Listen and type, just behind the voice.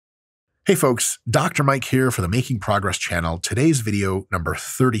Hey folks, Dr. Mike here for the Making Progress channel. Today's video, number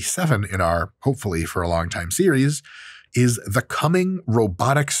 37 in our hopefully for a long time series, is the coming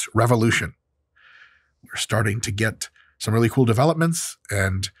robotics revolution. We're starting to get some really cool developments,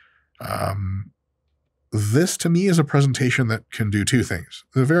 and this to me is a presentation that can do two things.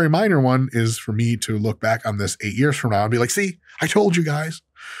 The very minor one is for me to look back on this 8 years from now and be like, see, I told you guys.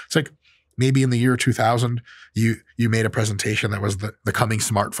 It's like, maybe in the year 2000, you made a presentation that was the coming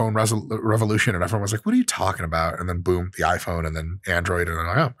smartphone revolution, and everyone was like, what are you talking about? And then boom, the iPhone, and then Android, and then,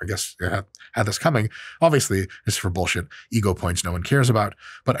 oh, I guess you had this coming. Obviously, it's for bullshit ego points no one cares about.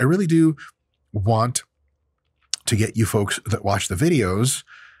 But I really do want to get you folks that watch the videos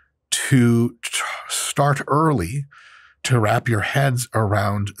to start early to wrap your heads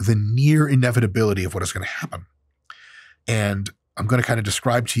around the near inevitability of what is going to happen. And I'm going to kind of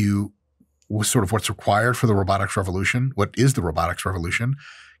describe to you sort of what's required for the robotics revolution. What is the robotics revolution?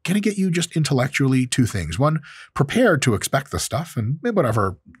 Can it get you just intellectually two things? One, prepared to expect this stuff and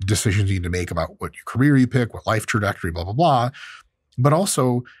whatever decisions you need to make about what career you pick, what life trajectory, blah, blah, blah. But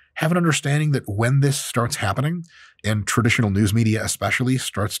also have an understanding that when this starts happening, and traditional news media especially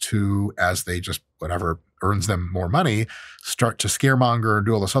starts to, as they just, whatever earns them more money, start to scaremonger and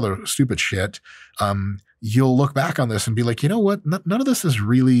do all this other stupid shit, you'll look back on this and be like, you know what? None of this is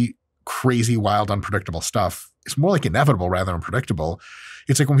really crazy, wild, unpredictable stuff. It's more like inevitable rather than predictable.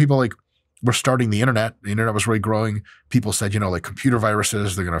 It's like when people were starting the internet was really growing. People said, like computer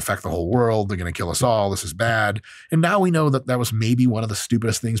viruses, they're going to affect the whole world. They're going to kill us all. This is bad. And now we know that that was maybe one of the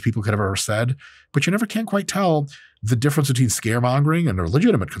stupidest things people could have ever said, but you never can quite tell the difference between scaremongering and a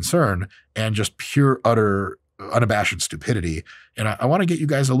legitimate concern and just pure, utter, unabashed stupidity. And I want to get you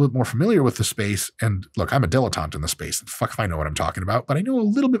guys a little more familiar with the space. And look, I'm a dilettante in the space. Fuck if I know what I'm talking about, but I know a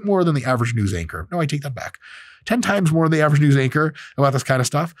little bit more than the average news anchor. No, I take that back. 10 times more than the average news anchor about this kind of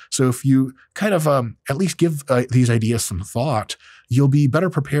stuff. So if you kind of at least give these ideas some thought, you'll be better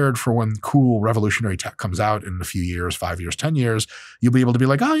prepared for when cool revolutionary tech comes out in a few years, 5 years, 10 years. You'll be able to be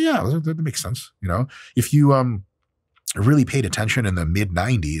like, oh yeah, that makes sense. If you really paid attention in the mid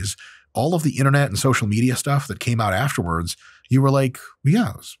 90s, all of the internet and social media stuff that came out afterwards, you were like, well,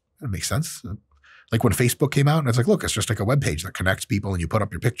 yeah, that makes sense. Like when Facebook came out and it's like, look, it's just like a web page that connects people and you put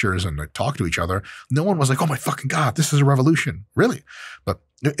up your pictures and talk to each other. No one was like, oh my fucking God, this is a revolution. Really? But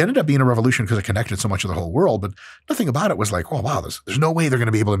it ended up being a revolution because it connected so much of the whole world. But nothing about it was like, oh wow, there's no way they're going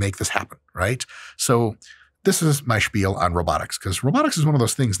to be able to make this happen. Right? So this is my spiel on robotics, because robotics is one of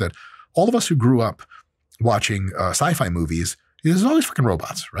those things that all of us who grew up watching sci-fi movies, there's always fucking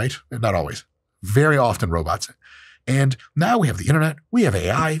robots, right? Not always. Very often robots. And now we have the internet, we have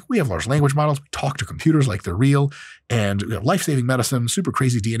AI, we have large language models, we talk to computers like they're real, and we have life-saving medicine, super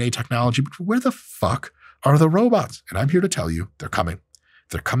crazy DNA technology. But where the fuck are the robots? And I'm here to tell you, they're coming.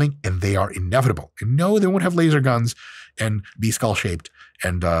 They're coming, and they are inevitable. And no, they won't have laser guns and be skull-shaped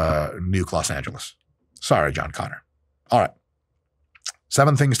and nuke Los Angeles. Sorry, John Connor. All right.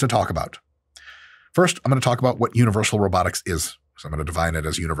 7 things to talk about. First, I'm going to talk about what universal robotics is. So I'm going to define it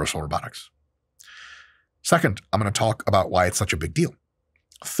as universal robotics. Second, I'm going to talk about why it's such a big deal.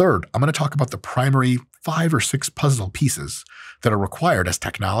 Third, I'm going to talk about the primary 5 or 6 puzzle pieces that are required as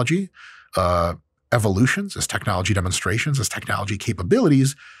technology evolutions, as technology demonstrations, as technology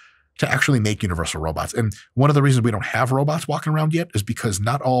capabilities to actually make universal robots. And one of the reasons we don't have robots walking around yet is because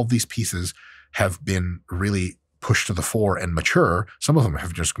not all of these pieces have been really pushed to the fore and mature. Some of them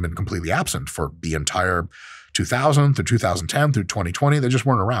have just been completely absent for the entire 2000 through 2010 through 2020. They just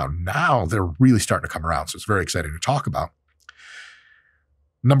weren't around. Now they're really starting to come around. So it's very exciting to talk about.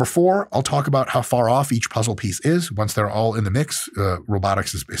 Number 4, I'll talk about how far off each puzzle piece is. Once they're all in the mix,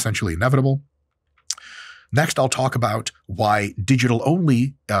 robotics is essentially inevitable. Next, I'll talk about why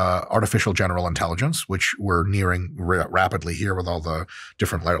digital-only artificial general intelligence, which we're nearing rapidly here with all the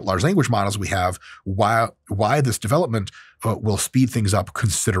different large language models we have, why this development will speed things up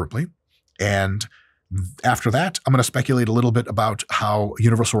considerably. And after that, I'm going to speculate a little bit about how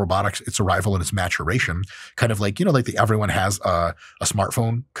universal robotics, its arrival and its maturation, kind of like, everyone has a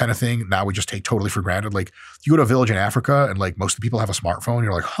smartphone kind of thing. Now we just take totally for granted. Like you go to a village in Africa and like most of the people have a smartphone.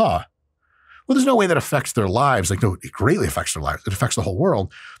 You're like, huh. Well, there's no way that affects their lives. Like, no, it greatly affects their lives. It affects the whole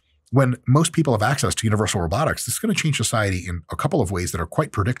world. When most people have access to universal robotics, this is going to change society in a couple of ways that are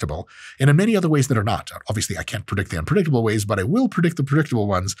quite predictable and in many other ways that are not. Obviously, I can't predict the unpredictable ways, but I will predict the predictable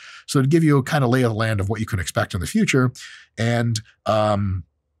ones. So to give you a kind of lay of the land of what you can expect in the future. And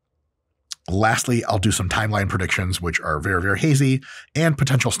lastly, I'll do some timeline predictions, which are very, very hazy, and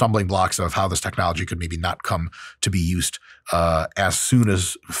potential stumbling blocks of how this technology could maybe not come to be used as soon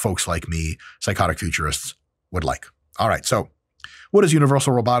as folks like me, psychotic futurists, would like. All right, so what is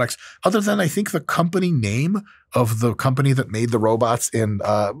Universal Robotics? Other than I think the company name of the company that made the robots in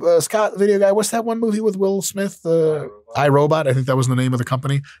Scott, video guy, what's that one movie with Will Smith? iRobot. I think that was the name of the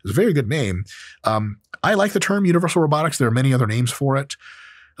company. It was a very good name. I like the term Universal Robotics. There are many other names for it.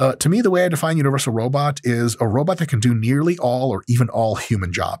 To me, the way I define Universal Robot is a robot that can do nearly all or even all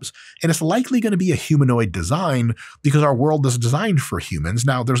human jobs. And it's likely going to be a humanoid design because our world is designed for humans.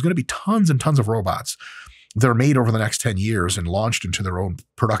 Now, there's going to be tons and tons of robots that are made over the next 10 years and launched into their own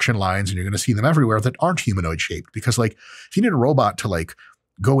production lines, and you're going to see them everywhere that aren't humanoid shaped. Because like, if you need a robot to like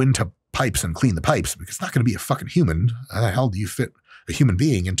go into pipes and clean the pipes, because it's not going to be a fucking human. How the hell do you fit a human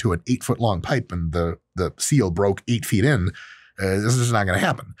being into an 8-foot long pipe and the seal broke 8 feet in? This is not going to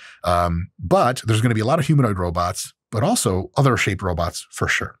happen. But there's going to be a lot of humanoid robots, but also other shaped robots for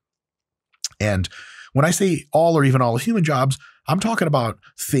sure. And when I say all or even all human jobs, I'm talking about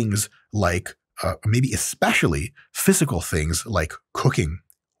things like maybe especially physical things like cooking,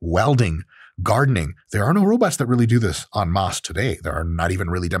 welding, gardening. There are no robots that really do this en masse today. There are not even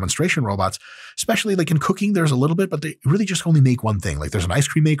really demonstration robots, especially like in cooking, there's a little bit, but they really just only make one thing. Like there's an ice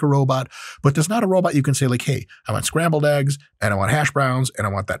cream maker robot, but there's not a robot you can say like, hey, I want scrambled eggs and I want hash browns and I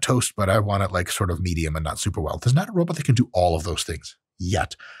want that toast, but I want it like sort of medium and not super well. There's not a robot that can do all of those things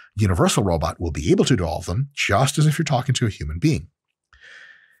yet. Universal Robot will be able to do all of them just as if you're talking to a human being.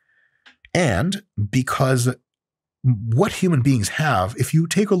 And because what human beings have, if you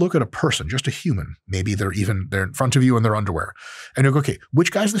take a look at a person, just a human, maybe they're in front of you in their underwear, and you go, okay, which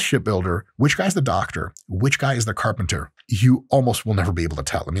guy's the shipbuilder? Which guy's the doctor? Which guy is the carpenter? You almost will never be able to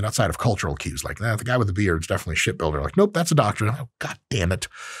tell. I mean, outside of cultural cues, like the guy with the beard is definitely a shipbuilder. Like, nope, that's a doctor. Oh, God damn it.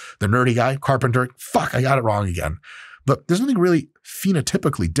 The nerdy guy, carpenter. Fuck, I got it wrong again. But there's nothing really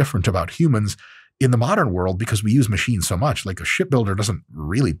phenotypically different about humans in the modern world because we use machines so much. Like a shipbuilder doesn't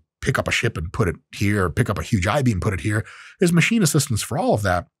really pick up a ship and put it here, pick up a huge I-beam, put it here. There's machine assistants for all of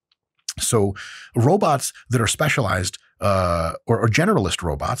that. So robots that are specialized or generalist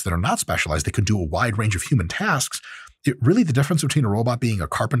robots that are not specialized, that can do a wide range of human tasks, really the difference between a robot being a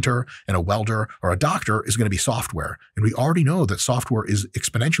carpenter and a welder or a doctor is going to be software. And we already know that software is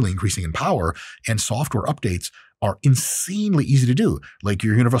exponentially increasing in power, and software updates are insanely easy to do. Like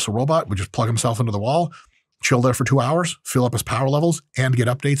your Universal Robot would just plug himself into the wall, chill there for 2 hours, fill up his power levels, and get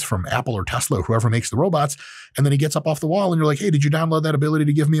updates from Apple or Tesla or whoever makes the robots. And then he gets up off the wall and you're like, hey, did you download that ability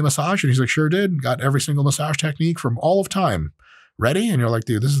to give me a massage? And he's like, sure did. Got every single massage technique from all of time. Ready? And you're like,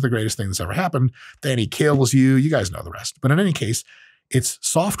 dude, this is the greatest thing that's ever happened. Then he kills you. You guys know the rest. But in any case, it's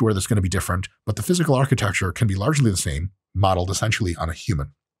software that's going to be different, but the physical architecture can be largely the same, modeled essentially on a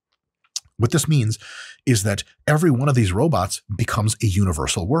human. What this means is that every one of these robots becomes a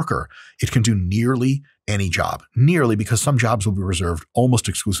universal worker. It can do nearly any job, nearly, because some jobs will be reserved almost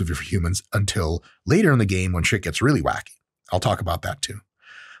exclusively for humans until later in the game when shit gets really wacky. I'll talk about that too.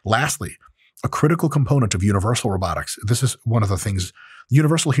 Lastly, a critical component of universal robotics. This is one of the things.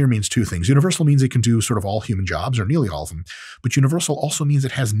 Universal here means two things. Universal means it can do sort of all human jobs or nearly all of them, but universal also means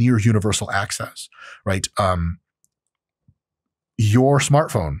it has near universal access, right? Your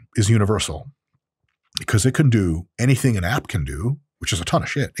smartphone is universal because it can do anything an app can do, which is a ton of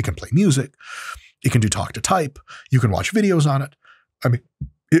shit. It can play music. It can do talk to type. You can watch videos on it. I mean,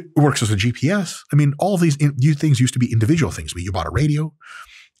 it works as a GPS. I mean, all of these things used to be individual things. But you bought a radio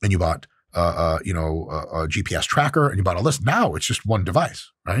and you bought, a GPS tracker and you bought all this. Now it's just one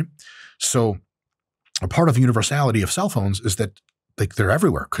device, right? So a part of the universality of cell phones is that like they're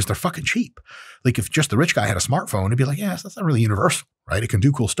everywhere because they're fucking cheap. Like if just the rich guy had a smartphone, it'd be like, yes, that's not really universal, right? It can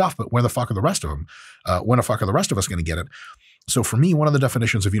do cool stuff, but where the fuck are the rest of them? When the fuck are the rest of us going to get it? So for me, one of the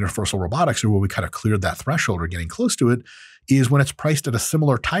definitions of universal robotics, or where we kind of cleared that threshold or getting close to it, is when it's priced at a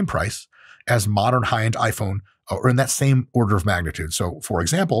similar time price as modern high-end iPhone, or in that same order of magnitude. So for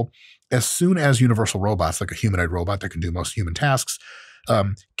example, as soon as universal robots, like a humanoid robot that can do most human tasks,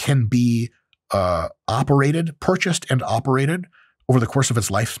 can be purchased and operated over the course of its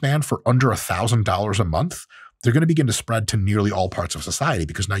lifespan for under $1,000 a month, they're going to begin to spread to nearly all parts of society,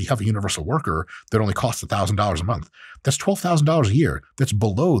 because now you have a universal worker that only costs $1,000 a month. That's $12,000 a year. That's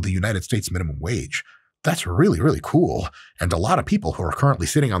below the United States minimum wage. That's really, really cool. And a lot of people who are currently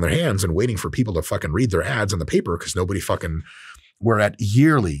sitting on their hands and waiting for people to fucking read their ads in the paper because nobody fucking, we're at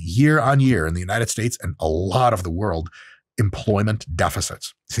year on year in the United States and a lot of the world, employment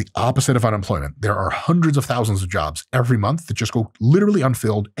deficits. It's the opposite of unemployment. There are hundreds of thousands of jobs every month that just go literally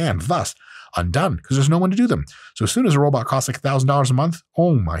unfilled and thus undone because there's no one to do them. So as soon as a robot costs like $1,000 a month,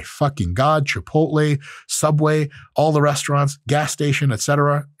 oh my fucking God, Chipotle, Subway, all the restaurants, gas station,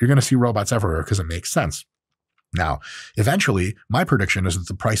 etc., you're going to see robots everywhere because it makes sense. Now, eventually, my prediction is that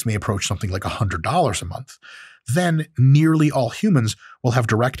the price may approach something like $100 a month. then nearly all humans will have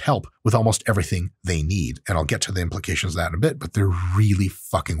direct help with almost everything they need. And I'll get to the implications of that in a bit, but they're really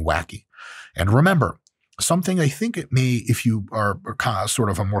fucking wacky. And remember, something I think it may, if you are sort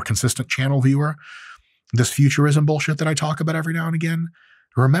of a more consistent channel viewer, this futurism bullshit that I talk about every now and again,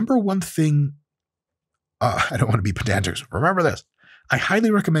 remember one thing, I don't want to be pedantic, so remember this. I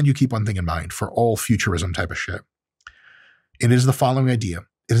highly recommend you keep one thing in mind for all futurism type of shit. It is the following idea.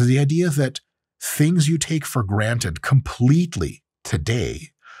 It is the idea that things you take for granted completely today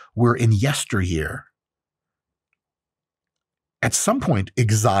were in yesteryear at some point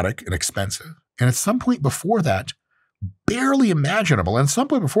exotic and expensive. And at some point before that, barely imaginable. And at some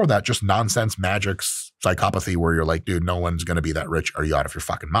point before that, just nonsense, magic, psychopathy, where you're like, dude, no one's going to be that rich. Are you out of your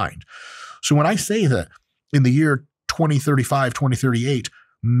fucking mind? So when I say that in the year 2035, 2038,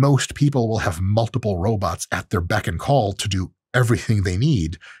 most people will have multiple robots at their beck and call to do everything they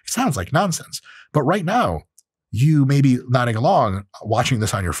need, it sounds like nonsense. But right now, you may be nodding along, watching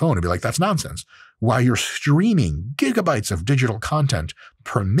this on your phone and be like, that's nonsense. While you're streaming gigabytes of digital content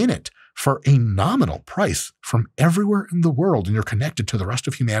per minute for a nominal price from everywhere in the world, and you're connected to the rest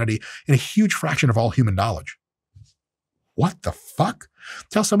of humanity in a huge fraction of all human knowledge. What the fuck?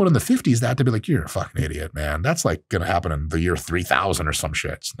 Tell someone in the 50s that, to be like, you're a fucking idiot, man. That's like going to happen in the year 3000 or some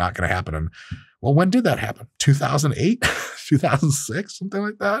shit. It's not going to happen. Well, when did that happen? 2008, 2006, something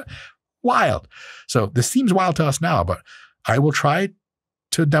like that. Wild. So this seems wild to us now, but I will try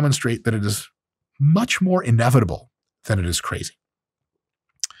to demonstrate that it is much more inevitable than it is crazy.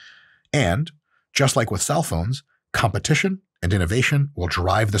 And just like with cell phones, competition and innovation will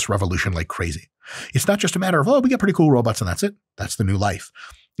drive this revolution like crazy. It's not just a matter of, oh, we got pretty cool robots and that's it. That's the new life.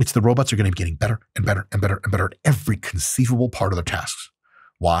 It's the robots are going to be getting better and better and better and better at every conceivable part of their tasks.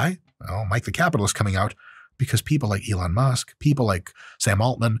 Why? Well, Mike the Capitalist coming out because people like Elon Musk, people like Sam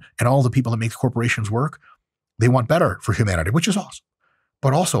Altman, and all the people that make the corporations work, they want better for humanity, which is awesome.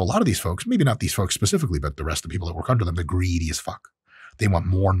 But also a lot of these folks, maybe not these folks specifically, but the rest of the people that work under them, they're greedy as fuck. They want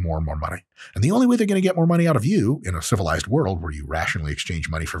more and more and more money. And the only way they're going to get more money out of you in a civilized world where you rationally exchange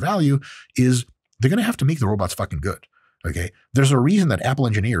money for value is they're going to have to make the robots fucking good. Okay. There's a reason that Apple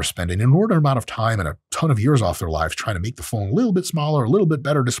engineers spend an inordinate amount of time and a ton of years off their lives trying to make the phone a little bit smaller, a little bit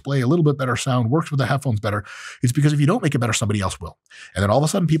better display, a little bit better sound, works with the headphones better. It's because if you don't make it better, somebody else will. And then all of a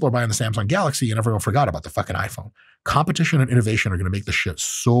sudden people are buying the Samsung Galaxy and everyone forgot about the fucking iPhone. Competition and innovation are going to make this shit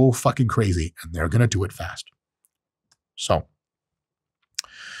so fucking crazy, and they're going to do it fast. So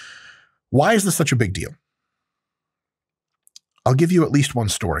why is this such a big deal? I'll give you at least one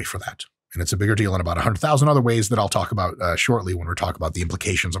story for that. And it's a bigger deal in about 100,000 other ways that I'll talk about shortly when we talk about the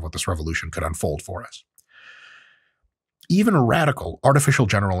implications of what this revolution could unfold for us. Even radical artificial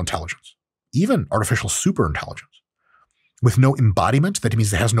general intelligence, even artificial super intelligence, with no embodiment, that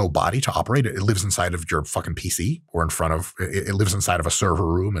means it has no body to operate. It lives inside of your fucking PC or in front of, it lives inside of a server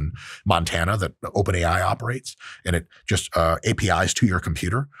room in Montana that OpenAI operates, and it just APIs to your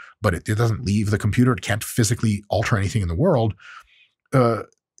computer, but it doesn't leave the computer. It can't physically alter anything in the world.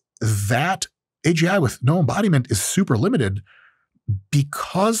 That AGI with no embodiment is super limited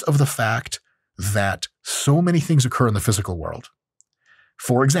because of the fact that so many things occur in the physical world.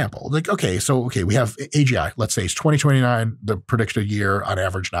 For example, like, we have AGI, let's say it's 2029, the predicted year on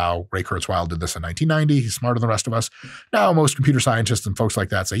average now. Ray Kurzweil did this in 1990. He's smarter than the rest of us. Now, most computer scientists and folks like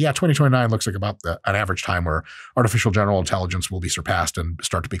that say, yeah, 2029 looks like about an average time where artificial general intelligence will be surpassed and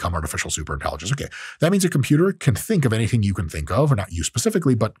start to become artificial super intelligence. Okay, that means a computer can think of anything you can think of, or not you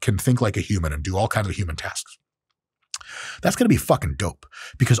specifically, but can think like a human and do all kinds of human tasks. That's going to be fucking dope,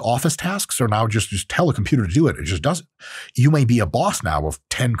 because office tasks are now just tell a computer to do it. It just does it. You may be a boss now of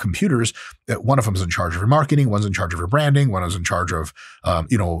 10 computers. That one of them is in charge of your marketing, one's in charge of your branding, one is in charge of,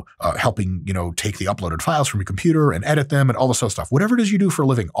 helping, take the uploaded files from your computer and edit them and all this other stuff. Whatever it is you do for a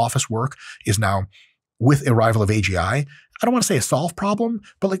living, office work is now, with arrival of AGI, I don't want to say a solved problem,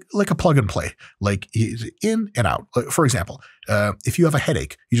 but like a plug and play, like in and out. For example, if you have a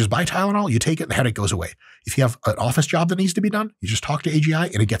headache, you just buy Tylenol, you take it, and the headache goes away. If you have an office job that needs to be done, you just talk to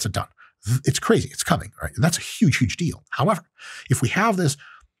AGI and it gets it done. It's crazy. It's coming, right? And that's a huge, huge deal. However, if we have this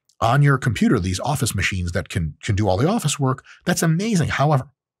on your computer, these office machines that can do all the office work, that's amazing. However,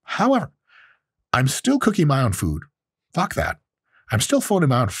 I'm still cooking my own food. Fuck that. I'm still folding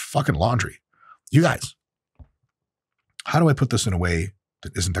my own fucking laundry. You guys, how do I put this in a way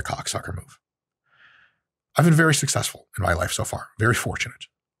that isn't a cocksucker move? I've been very successful in my life so far. Very fortunate.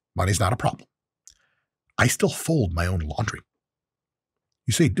 Money's not a problem. I still fold my own laundry.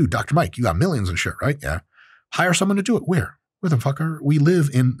 You say, dude, Dr. Mike, you got millions and shit, right? Yeah. Hire someone to do it. Where? motherfucker. We live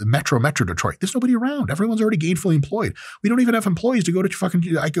in the Metro Detroit. There's nobody around. Everyone's already gainfully employed. We don't even have employees to go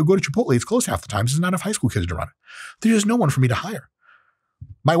to I could go to Chipotle. It's closed half the time. There's not enough high school kids to run it. There's no one for me to hire.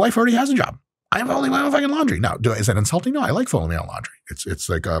 My wife already has a job. I'm only my own fucking laundry. Now, is that insulting? No, I like folding my own laundry. It's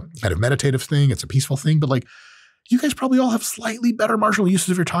like a kind of meditative thing. It's a peaceful thing. But like, you guys probably all have slightly better marginal uses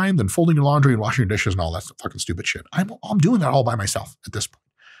of your time than folding your laundry and washing your dishes and all that fucking stupid shit. I'm doing that all by myself at this point.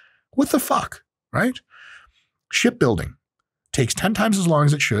 What the fuck, right? Shipbuilding takes 10 times as long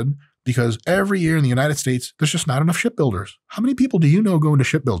as it should because every year in the United States, there's just not enough shipbuilders. How many people do you know go into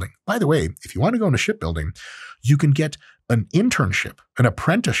shipbuilding? By the way, if you want to go into shipbuilding, you can get an internship, an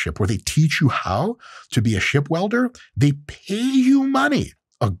apprenticeship where they teach you how to be a ship welder. They pay you money,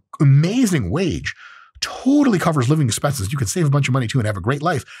 an amazing wage, totally covers living expenses. You can save a bunch of money too and have a great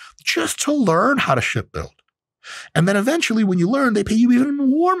life just to learn how to shipbuild. And then eventually when you learn, they pay you even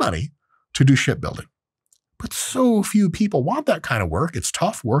more money to do shipbuilding. But so few people want that kind of work. It's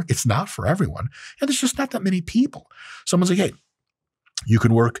tough work. It's not for everyone. And there's just not that many people. Someone's like, hey, you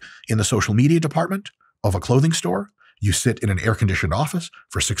can work in the social media department of a clothing store. You sit in an air-conditioned office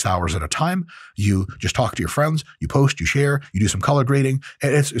for 6 hours at a time. You just talk to your friends. You post, you share, you do some color grading.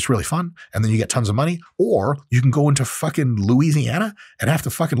 And it's really fun. And then you get tons of money. Or you can go into fucking Louisiana and have to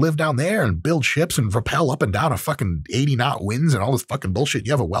fucking live down there and build ships and rappel up and down a fucking 80-knot winds and all this fucking bullshit.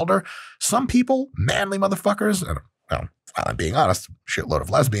 You have a welder. Some people, manly motherfuckers, and well, I'm being honest, shitload of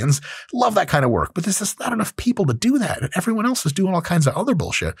lesbians, love that kind of work. But there's just not enough people to do that. And everyone else is doing all kinds of other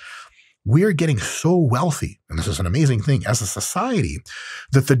bullshit. We're getting so wealthy, and this is an amazing thing as a society,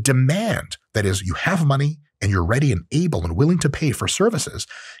 that the demand, that is, you have money and you're ready and able and willing to pay for services,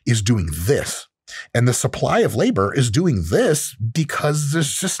 is doing this. And the supply of labor is doing this because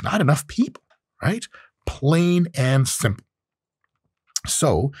there's just not enough people, right? Plain and simple.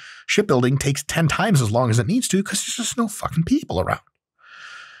 So shipbuilding takes 10 times as long as it needs to because there's just no fucking people around.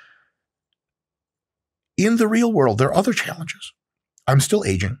 In the real world, there are other challenges. I'm still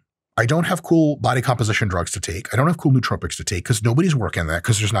aging. I don't have cool body composition drugs to take. I don't have cool nootropics to take because nobody's working that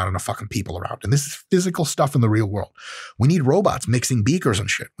because there's not enough fucking people around. And this is physical stuff in the real world. We need robots mixing beakers and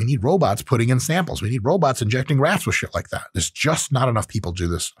shit. We need robots putting in samples. We need robots injecting rats with shit like that. There's just not enough people to do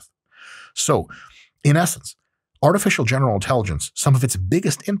this stuff. So, in essence, artificial general intelligence, some of its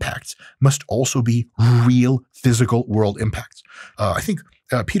biggest impacts must also be real physical world impacts. I think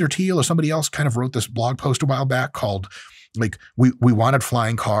Peter Thiel or somebody else kind of wrote this blog post a while back called like we wanted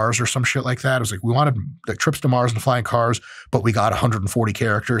flying cars or some shit like that. It was like we wanted like trips to Mars and flying cars, but we got 140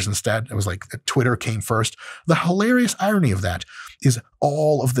 characters instead. It was like Twitter came first. The hilarious irony of that is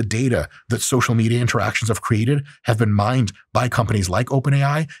all of the data that social media interactions have created have been mined by companies like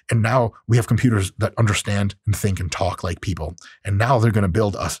OpenAI. And now we have computers that understand and think and talk like people. And now they're going to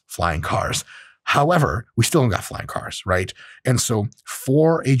build us flying cars. However, we still haven't got flying cars, right? And so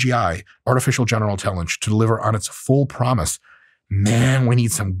for AGI, artificial general intelligence, to deliver on its full promise, man, we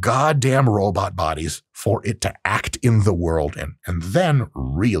need some goddamn robot bodies for it to act in the world. And then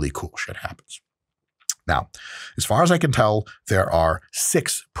really cool shit happens. Now, as far as I can tell, there are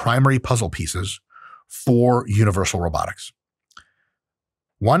 6 primary puzzle pieces for universal robotics.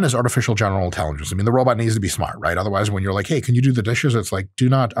 One is artificial general intelligence. I mean, the robot needs to be smart, right? Otherwise, when you're like, hey, can you do the dishes? It's like, do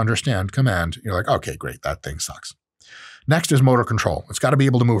not understand command. You're like, okay, great. That thing sucks. Next is motor control. It's got to be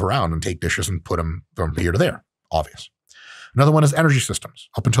able to move around and take dishes and put them from here to there. Obvious. Another one is energy systems.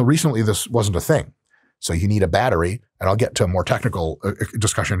 Up until recently, this wasn't a thing. So you need a battery, and I'll get to a more technical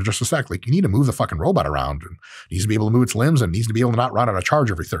discussion in just a sec. Like, you need to move the fucking robot around, and it needs to be able to move its limbs, and needs to be able to not run out of charge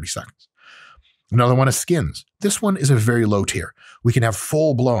every 30 seconds. Another one is skins. This one is a very low tier. We can have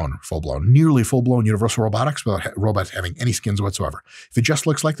nearly full-blown universal robotics without robots having any skins whatsoever. If it just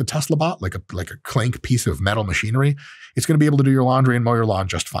looks like the Tesla bot, like a clank piece of metal machinery, it's going to be able to do your laundry and mow your lawn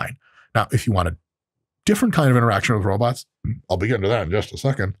just fine. Now, if you want a different kind of interaction with robots, I'll be getting to that in just a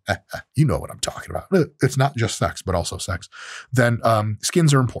second. You know what I'm talking about. It's not just sex, but also sex. Then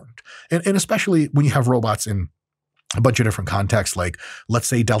skins are important. And especially when you have robots in a bunch of different contexts, like let's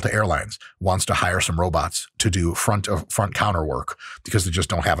say Delta Airlines wants to hire some robots to do front counter work because they just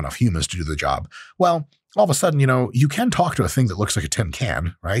don't have enough humans to do the job. Well, all of a sudden, you can talk to a thing that looks like a tin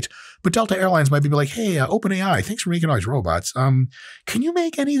can, right? But Delta Airlines might be like, hey, OpenAI, thanks for making all these robots. Can you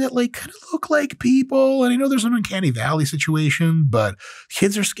make any that like kind of look like people? And I know there's an uncanny valley situation, but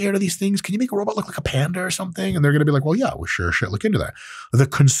kids are scared of these things. Can you make a robot look like a panda or something? And they're going to be like, well, yeah, well, sure, look into that. The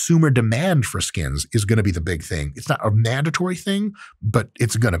consumer demand for skins is going to be the big thing. It's not a mandatory thing, but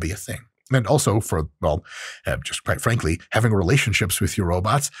it's going to be a thing. And also for, well, just quite frankly, having relationships with your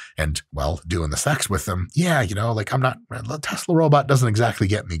robots and, well, doing the sex with them. Yeah, you know, like the Tesla robot doesn't exactly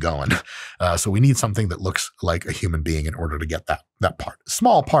get me going. So we need something that looks like a human being in order to get that part.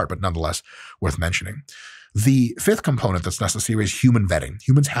 Small part, but nonetheless worth mentioning. The fifth component that's necessary is human vetting.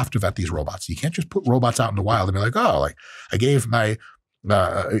 Humans have to vet these robots. You can't just put robots out in the wild and be like, oh, like I gave my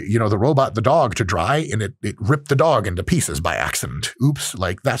the robot, the dog, to dry, and it ripped the dog into pieces by accident. Oops,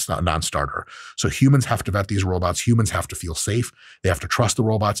 like that's not a non-starter. So humans have to vet these robots. Humans have to feel safe. They have to trust the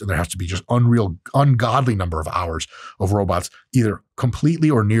robots, and there has to be just ungodly number of hours of robots, either completely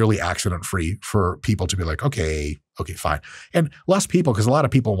or nearly accident-free, for people to be like, okay, fine. And less people, because a lot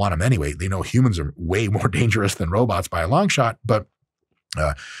of people want them anyway. They know humans are way more dangerous than robots by a long shot, but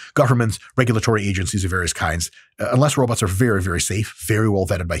governments, regulatory agencies of various kinds, unless robots are very, very safe, very well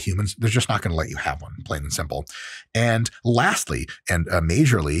vetted by humans, they're just not going to let you have one, plain and simple. And lastly, and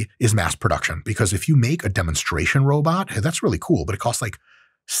majorly, is mass production. Because if you make a demonstration robot, hey, that's really cool, but it costs like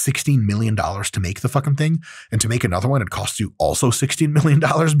 $16 million to make the fucking thing. And to make another one, it costs you also $16 million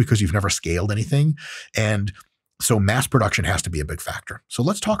because you've never scaled anything. And so mass production has to be a big factor. So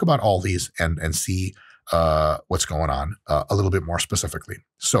let's talk about all these and see what's going on a little bit more specifically.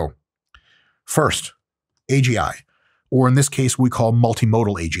 So first, AGI, or in this case, we call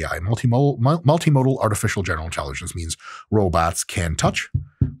multimodal AGI. Multimodal artificial general intelligence means robots can touch,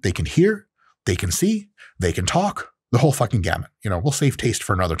 they can hear, they can see, they can talk, the whole fucking gamut. You know, we'll save taste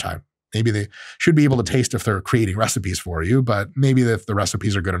for another time. Maybe they should be able to taste if they're creating recipes for you, but maybe if the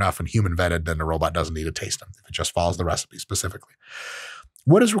recipes are good enough and human vetted, then the robot doesn't need to taste them if it just follows the recipe specifically.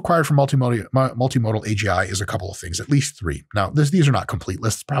 What is required for multimodal AGI is a couple of things, at least three. Now, these are not complete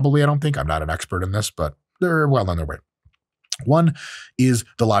lists, probably, I don't think. I'm not an expert in this, but they're well on their way. One is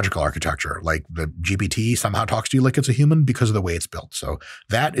the logical architecture. Like the GPT somehow talks to you like it's a human because of the way it's built. So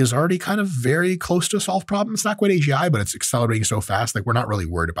that is already kind of very close to a solved problem. It's not quite AGI, but it's accelerating so fast. Like we're not really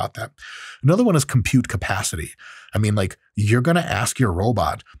worried about that. Another one is compute capacity. I mean, like you're going to ask your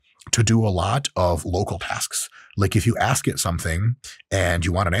robot to do a lot of local tasks. Like if you ask it something and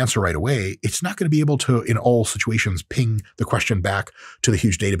you want an answer right away, it's not going to be able to, in all situations, ping the question back to the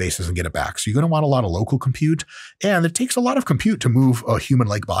huge databases and get it back. So you're going to want a lot of local compute. And it takes a lot of compute to move a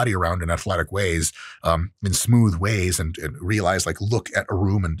human-like body around in athletic ways, in smooth ways, and realize, like, look at a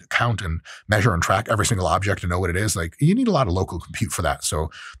room and count and measure and track every single object and know what it is. Like, you need a lot of local compute for that. So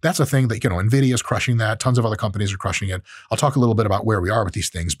that's a thing that, NVIDIA is crushing that. Tons of other companies are crushing it. I'll talk a little bit about where we are with these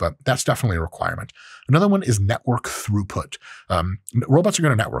things, but that's definitely a requirement. Another one is network throughput. Robots are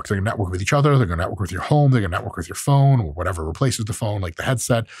going to network. They're going to network with each other. They're going to network with your home. They're going to network with your phone or whatever replaces the phone, like the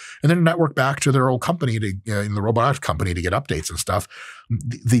headset, and then network back to their old company, in the robotics company, to get updates and stuff.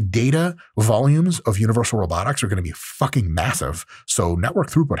 The data volumes of universal robotics are going to be fucking massive. So network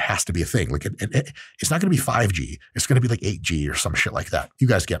throughput has to be a thing. Like it's not going to be 5G. It's going to be like 8G or some shit like that. You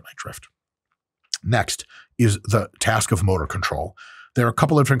guys get my drift. Next is the task of motor control. There are a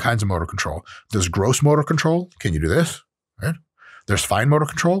couple of different kinds of motor control. There's gross motor control. Can you do this? Right? There's fine motor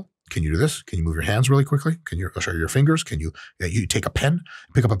control. Can you do this? Can you move your hands really quickly? Can you show your fingers? Can you take a pen,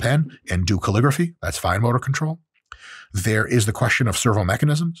 pick up a pen and do calligraphy? That's fine motor control. There is the question of servo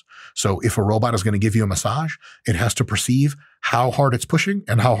mechanisms. So if a robot is going to give you a massage, it has to perceive how hard it's pushing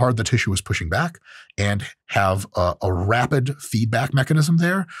and how hard the tissue is pushing back, and have a rapid feedback mechanism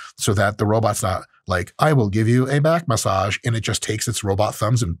there so that the robot's not like, I will give you a back massage, and it just takes its robot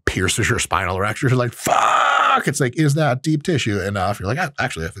thumbs and pierces your spinal erector. You're like, fuck! It's like, is that deep tissue enough? You're like,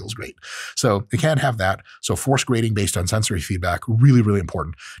 actually, that feels great. So you can't have that. So force grading based on sensory feedback, really, really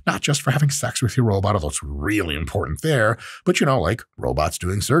important. Not just for having sex with your robot, although it's really important there, but like robots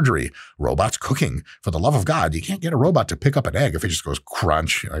doing surgery, robots cooking. For the love of God, you can't get a robot to pick up an egg if it just goes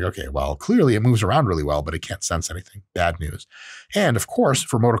crunch. You're like, okay, well, clearly it moves around really well, but it can't sense anything. Bad news. And of course,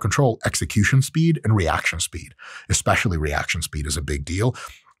 for motor control, execution speed and reaction speed, especially reaction speed, is a big deal.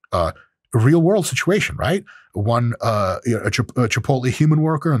 A real world situation, right? One, a Chipotle human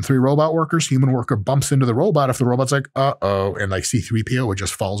worker and 3 robot workers. Human worker bumps into the robot. If the robot's like, uh-oh, and like C-3PO, it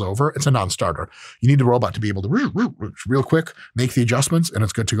just falls over, it's a non-starter. You need the robot to be able to real quick, make the adjustments, and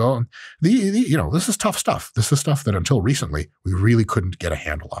it's good to go. And this is tough stuff. This is stuff that until recently, we really couldn't get a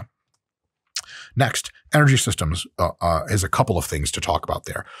handle on. Next, energy systems is a couple of things to talk about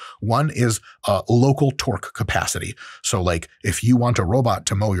there. One is local torque capacity. So like if you want a robot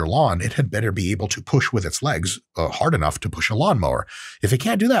to mow your lawn, it had better be able to push with its legs hard enough to push a lawnmower. If it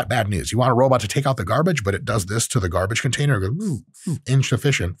can't do that, bad news. You want a robot to take out the garbage, but it does this to the garbage container,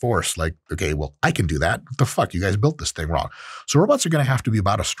 insufficient force. Like, okay, well, I can do that. What the fuck? You guys built this thing wrong. So robots are going to have to be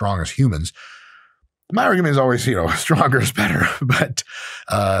about as strong as humans. my argument is always, stronger is better, but,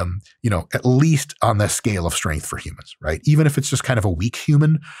 at least on the scale of strength for humans, right? Even if it's just kind of a weak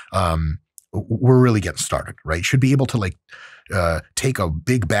human, we're really getting started, right? Should be able to take a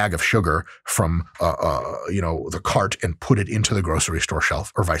big bag of sugar from, the cart and put it into the grocery store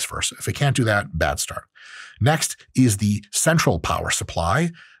shelf or vice versa. If it can't do that, bad start. Next is the central power supply.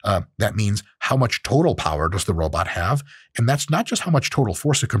 That means how much total power does the robot have? And that's not just how much total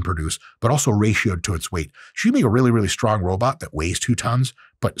force it can produce, but also ratioed to its weight. So you make a really, really strong robot that weighs 2 tons,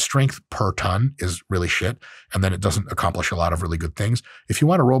 but strength per ton is really shit. And then it doesn't accomplish a lot of really good things. If you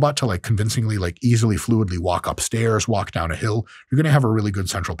want a robot to convincingly, easily, fluidly walk upstairs, walk down a hill, you're going to have a really good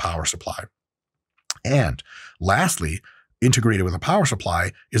central power supply. And lastly, integrated with a power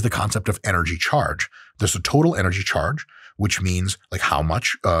supply is the concept of energy charge. There's a total energy charge, which means how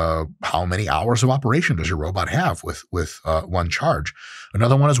many hours of operation does your robot have with one charge?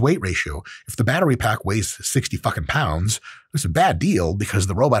 Another one is weight ratio. If the battery pack weighs 60 fucking pounds, it's a bad deal because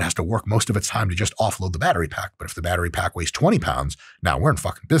the robot has to work most of its time to just offload the battery pack. But if the battery pack weighs 20 pounds, now we're in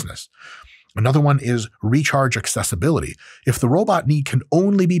fucking business. Another one is recharge accessibility. If the robot need can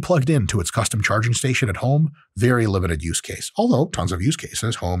only be plugged into its custom charging station at home, very limited use case. Although tons of use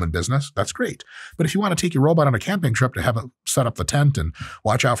cases, home and business, that's great. But if you want to take your robot on a camping trip to have it set up the tent and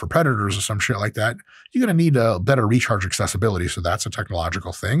watch out for predators or some shit like that, you're going to need a better recharge accessibility. So that's a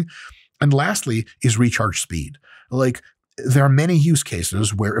technological thing. And lastly is recharge speed. There are many use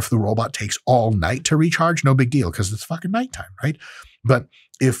cases where if the robot takes all night to recharge, no big deal because it's fucking nighttime, right? But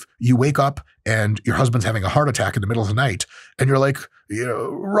if you wake up and your husband's having a heart attack in the middle of the night and you're like,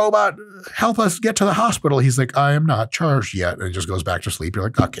 robot, help us get to the hospital. He's like, I am not charged yet. And it just goes back to sleep. You're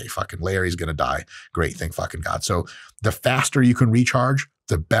like, okay, fucking Larry's going to die. Great. Thank fucking God. So the faster you can recharge,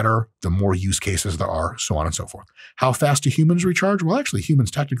 the better, the more use cases there are, so on and so forth. How fast do humans recharge? Well, actually, humans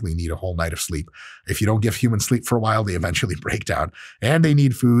technically need a whole night of sleep. If you don't give humans sleep for a while, they eventually break down. And they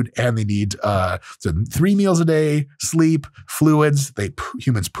need food, and they need 3 meals a day, sleep, fluids,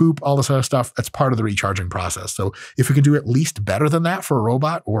 humans poop, all this other stuff. That's part of the recharging process. So if we can do at least better than that for a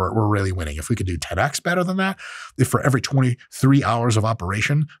robot, we're really winning. If we could do 10x better than that, if for every 23 hours of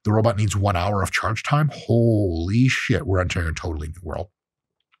operation, the robot needs 1 hour of charge time, holy shit, we're entering a totally new world.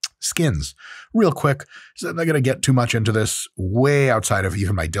 Skins, real quick. So I'm not going to get too much into this, way outside of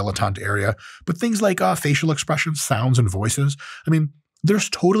even my dilettante area, but things like facial expressions, sounds, and voices. I mean, there's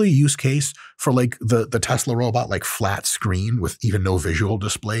totally use case for the Tesla robot, flat screen with even no visual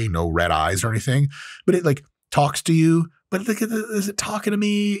display, no red eyes or anything, but it talks to you. But is it talking to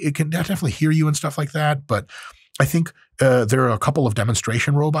me? It can definitely hear you and stuff like that. But I think there are a couple of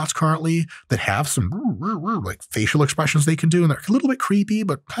demonstration robots currently that have some facial expressions they can do, and they're a little bit creepy,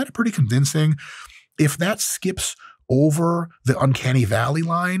 but kind of pretty convincing. If that skips over the uncanny valley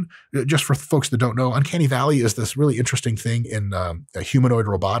line, just for folks that don't know, uncanny valley is this really interesting thing in humanoid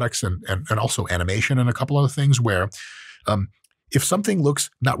robotics and also animation and a couple other things where if something looks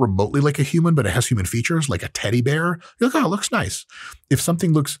not remotely like a human, but it has human features, like a teddy bear, you're like, oh, it looks nice. If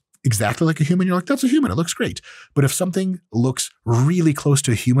something looks exactly like a human, you're like, that's a human, it looks great. But if something looks really close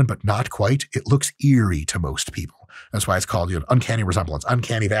to a human, but not quite, it looks eerie to most people. That's why it's called uncanny resemblance,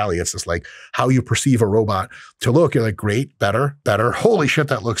 uncanny valley. It's just how you perceive a robot to look. You're like, great, better, holy shit,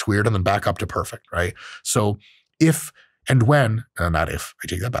 that looks weird, and then back up to perfect, right? So if and when, not if, I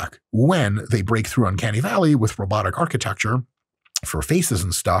take that back, when they break through uncanny valley with robotic architecture for faces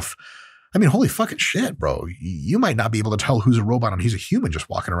and stuff, I mean, holy fucking shit, bro. You might not be able to tell who's a robot and who's a human just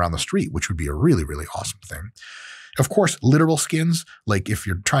walking around the street, which would be a really, really awesome thing. Of course, literal skins, if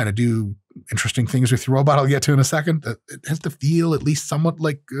you're trying to do interesting things with your robot, I'll get to in a second, it has to feel at least somewhat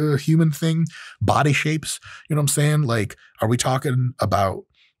like a human thing. Body shapes, you know what I'm saying? Are we talking about,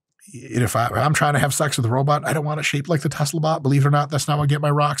 if I'm trying to have sex with a robot, I don't want it shaped like the Tesla bot. Believe it or not, that's not what get my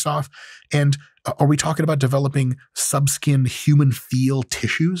rocks off. And are we talking about developing subskin human feel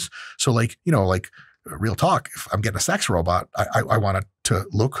tissues? So real talk, if I'm getting a sex robot, I want it to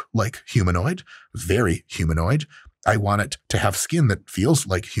look like humanoid, very humanoid. I want it to have skin that feels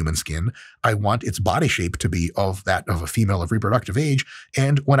like human skin. I want its body shape to be of that of a female of reproductive age.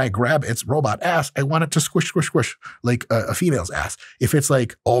 And when I grab its robot ass, I want it to squish, squish, squish like a female's ass. If it's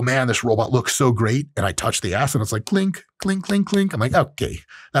like, oh man, this robot looks so great, and I touch the ass and it's like clink, clink, clink, clink, I'm like, okay,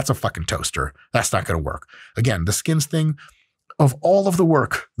 that's a fucking toaster. That's not going to work. Again, the skins thing, of all of the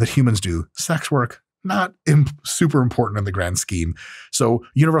work that humans do, sex work, not super important in the grand scheme. So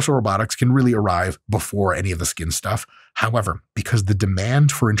universal robotics can really arrive before any of the skin stuff. However, because the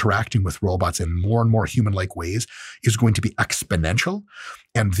demand for interacting with robots in more and more human-like ways is going to be exponential,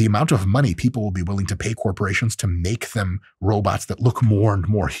 and the amount of money people will be willing to pay corporations to make them robots that look more and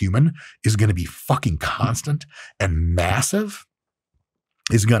more human is going to be fucking constant and massive,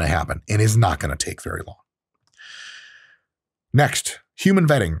 is going to happen and is not going to take very long. Next, human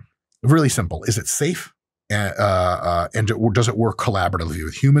vetting. Really simple. Is it safe? And does it work collaboratively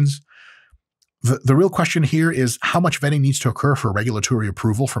with humans? The real question here is how much vetting needs to occur for regulatory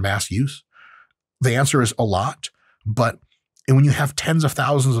approval for mass use? The answer is a lot, but when you have tens of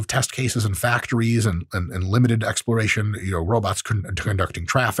thousands of test cases in factories and limited exploration, robots conducting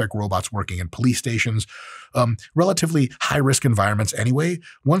traffic, robots working in police stations, relatively high-risk environments anyway,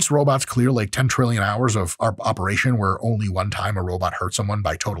 once robots clear like 10 trillion hours of operation where only one time a robot hurt someone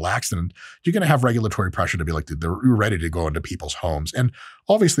by total accident, you're going to have regulatory pressure to be like, they're ready to go into people's homes. And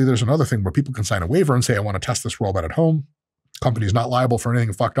obviously there's another thing where people can sign a waiver and say, I want to test this robot at home. Company's not liable for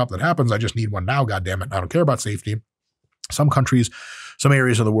anything fucked up that happens. I just need one now, goddammit. I don't care about safety. Some countries, some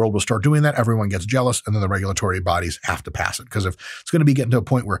areas of the world will start doing that. Everyone gets jealous, and then the regulatory bodies have to pass it. Because if it's going to be getting to a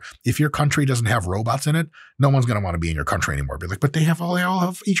point where if your country doesn't have robots in it, no one's going to want to be in your country anymore. Be like, but they all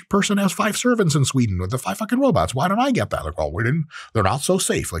have, each person has 5 servants in Sweden with the 5 fucking robots. Why don't I get that? Like, well, they're not so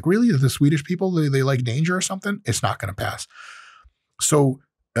safe. Like, really? The Swedish people, they like danger or something? It's not going to pass. So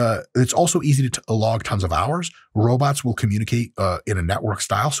it's also easy to log tons of hours. Robots will communicate in a network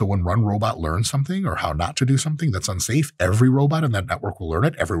style. So when one robot learns something or how not to do something that's unsafe, every robot in that network will learn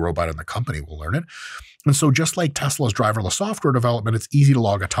it. Every robot in the company will learn it. And so just like Tesla's driverless software development, it's easy to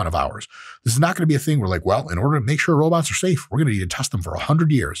log a ton of hours. This is not going to be a thing where like, well, in order to make sure robots are safe, we're going to need to test them for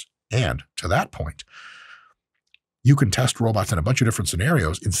 100 years. And to that point, you can test robots in a bunch of different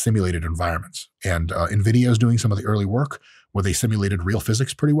scenarios in simulated environments. And NVIDIA is doing some of the early work where they simulated real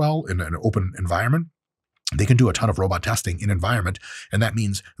physics pretty well in an open environment. They can do a ton of robot testing in environment. And that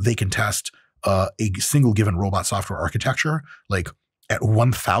means they can test a single given robot software architecture, like at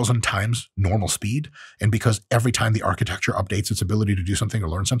 1,000 times normal speed. And because every time the architecture updates its ability to do something or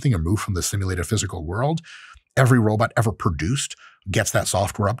learn something or move from the simulated physical world, every robot ever produced gets that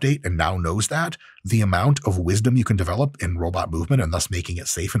software update and now knows that. The amount of wisdom you can develop in robot movement and thus making it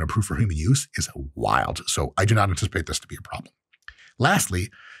safe and approved for human use is wild. So I do not anticipate this to be a problem.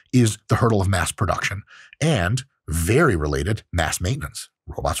 Lastly is the hurdle of mass production and, very related, mass maintenance.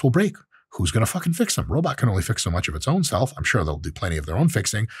 Robots will break. Who's going to fucking fix them? Robot can only fix so much of its own self. I'm sure they'll do plenty of their own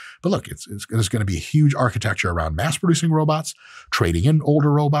fixing. But look, there's going to be a huge architecture around mass producing robots, trading in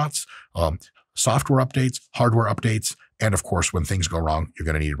older robots, software updates, hardware updates, and of course, when things go wrong, you're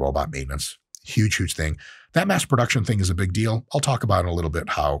going to need robot maintenance. Huge, huge thing. That mass production thing is a big deal. I'll talk about in a little bit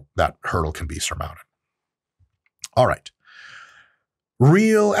how that hurdle can be surmounted. All right.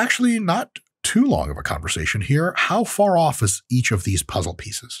 Actually not too long of a conversation here. How far off is each of these puzzle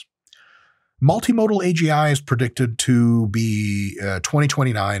pieces? Multimodal AGI is predicted to be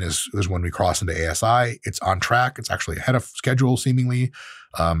 2029 is when we cross into ASI. It's on track. It's actually ahead of schedule, seemingly.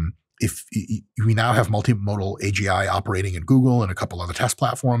 If we now have multimodal AGI operating in Google and a couple other test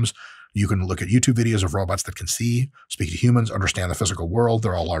platforms, you can look at YouTube videos of robots that can see, speak to humans, understand the physical world.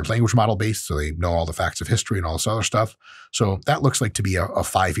 They're all large language model based, so they know all the facts of history and all this other stuff. So that looks like to be a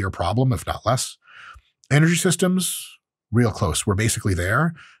 5-year problem, if not less. Energy systems, real close. We're basically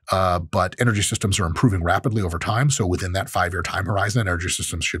there, but energy systems are improving rapidly over time. So within that 5-year time horizon, energy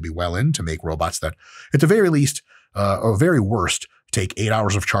systems should be well in to make robots that, at the very least, or very worst, take 8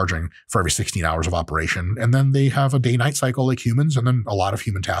 hours of charging for every 16 hours of operation. And then they have a day-night cycle like humans, and then a lot of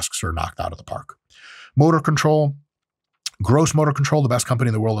human tasks are knocked out of the park. Motor control, gross motor control, the best company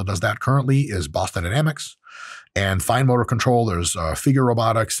in the world that does that currently is Boston Dynamics. And fine motor control, there's Figure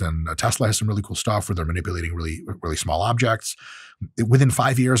Robotics, and Tesla has some really cool stuff where they're manipulating really, really small objects. Within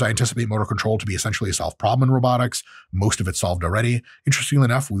 5 years, I anticipate motor control to be essentially a solved problem in robotics. Most of it's solved already. Interestingly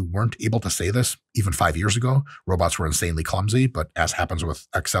enough, we weren't able to say this even 5 years ago. Robots were insanely clumsy, but as happens with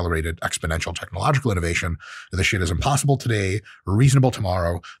accelerated exponential technological innovation, this shit is impossible today, reasonable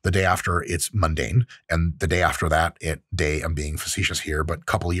tomorrow, the day after it's mundane, and the day after that, I'm being facetious here, but a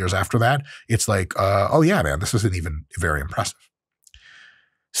couple of years after that, it's like, oh yeah, man, this isn't even very impressive.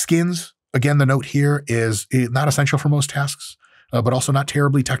 Skins, again, the note here is not essential for most tasks. But also not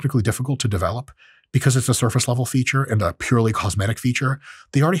terribly technically difficult to develop because it's a surface level feature and a purely cosmetic feature.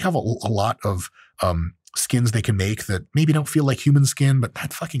 They already have a lot of skins they can make that maybe don't feel like human skin, but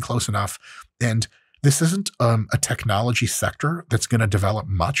that's fucking close enough. And this isn't a technology sector that's going to develop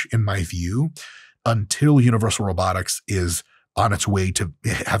much, in my view, until universal robotics is on its way to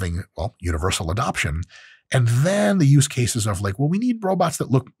having, well, universal adoption. And then the use cases of like, well, we need robots that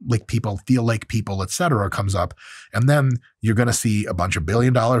look like people, feel like people, et cetera, comes up. And then you're going to see a bunch of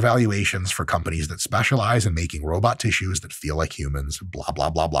billion-dollar valuations for companies that specialize in making robot tissues that feel like humans, blah, blah,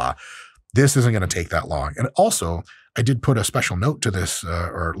 blah, blah. This isn't going to take that long. And also, I did put a special note to this,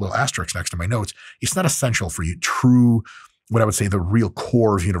 or a little asterisk next to my notes. It's not essential for you true, what I would say, the real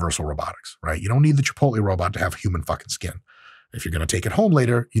core of universal robotics, right? You don't need the Chipotle robot to have human fucking skin. If you're going to take it home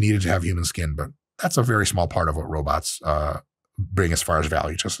later, you need it to have human skin, but that's a very small part of what robots bring as far as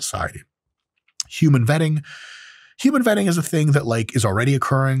value to society. Human vetting. Human vetting is a thing that like is already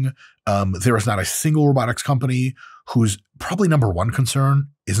occurring. There is not a single robotics company whose probably number one concern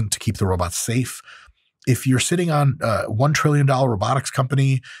isn't to keep the robots safe. If you're sitting on a $1 trillion robotics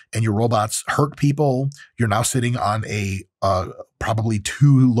company and your robots hurt people, you're now sitting on a probably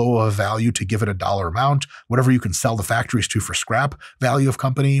too low a value to give it a dollar amount, whatever you can sell the factories to for scrap value of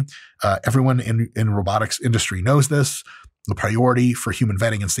company. Everyone in robotics industry knows this. The priority for human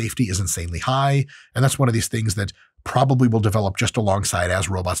vetting and safety is insanely high. And that's one of these things that probably will develop just alongside as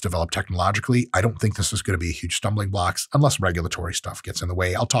robots develop technologically. I don't think this is going to be a huge stumbling blocks unless regulatory stuff gets in the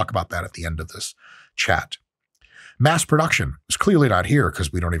way. I'll talk about that at the end of this chat. Mass production is clearly not here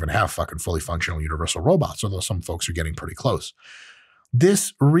because we don't even have fucking fully functional universal robots, although some folks are getting pretty close.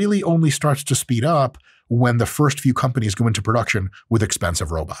 This really only starts to speed up when the first few companies go into production with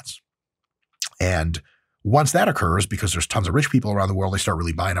expensive robots. And once that occurs, because there's tons of rich people around the world, they start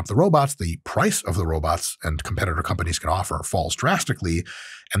really buying up the robots, the price of the robots and competitor companies can offer falls drastically.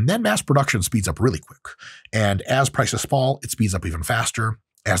 And then mass production speeds up really quick. And as prices fall, it speeds up even faster.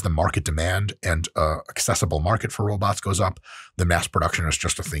 As the market demand and accessible market for robots goes up, the mass production is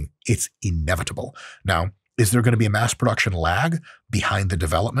just a thing. It's inevitable. Now, is there going to be a mass production lag behind the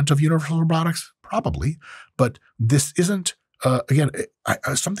development of universal robotics? Probably. But this isn't, again,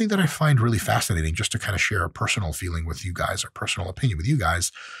 something that I find really fascinating, just to kind of share a personal feeling with you guys or personal opinion with you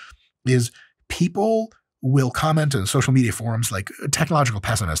guys, is people will comment in social media forums, like technological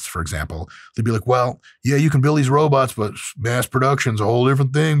pessimists, for example. They'd be like, well, yeah, you can build these robots, but mass production's a whole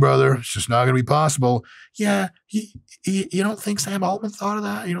different thing, brother. It's just not going to be possible. Yeah, you don't think Sam Altman thought of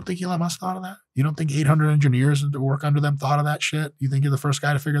that? You don't think Elon Musk thought of that? You don't think 800 engineers that work under them thought of that shit? You think you're the first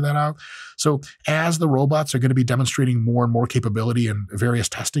guy to figure that out? So as the robots are going to be demonstrating more and more capability in various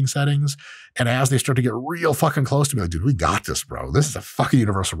testing settings, and as they start to get real fucking close to me, like, dude, we got this, bro. This is a fucking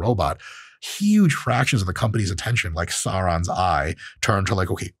universal robot. Huge fractions of the company's attention, like Sauron's eye, turn to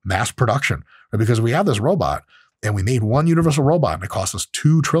like, okay, mass production, right? Because we have this robot and we made one universal robot and it cost us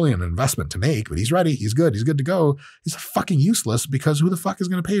 $2 trillion investment to make, but he's ready. He's good to go. He's fucking useless because who the fuck is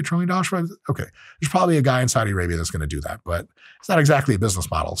going to pay $1 trillion for it? Okay. There's probably a guy in Saudi Arabia that's going to do that, but it's not exactly a business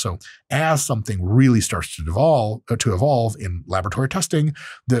model. So as something really starts to evolve in laboratory testing,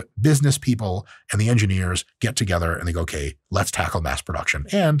 the business people and the engineers get together and they go, okay, let's tackle mass production.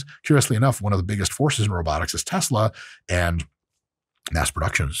 And curiously enough, one of the biggest forces in robotics is Tesla, and mass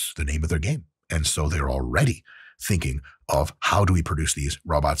production is the name of their game. And so they're already thinking of how do we produce these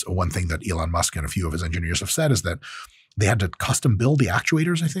robots. One thing that Elon Musk and a few of his engineers have said is that they had to custom build the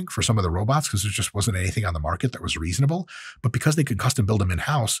actuators, I think, for some of the robots because there just wasn't anything on the market that was reasonable. But because they could custom build them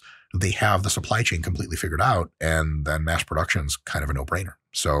in-house, they have the supply chain completely figured out, and then mass production is kind of a no-brainer.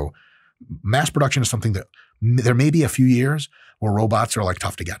 So mass production is something that there may be a few years where robots are like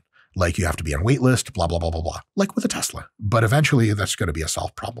tough to get. Like you have to be on wait list, blah, blah, blah, blah, blah, like with a Tesla. But eventually that's going to be a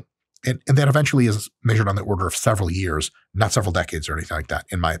solved problem. And that eventually is measured on the order of several years, not several decades or anything like that,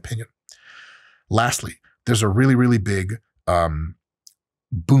 in my opinion. Lastly, there's a really, really big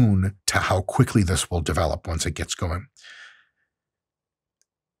boon to how quickly this will develop once it gets going.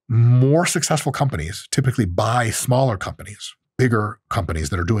 More successful companies typically buy smaller companies. Bigger companies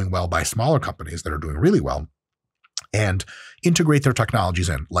that are doing well buy smaller companies that are doing really well and integrate their technologies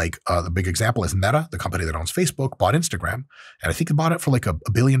in. Like the big example is Meta, the company that owns Facebook, bought Instagram. And I think it bought it for like $1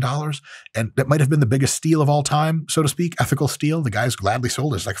 billion. And that might have been the biggest steal of all time, so to speak, ethical steal. The guys gladly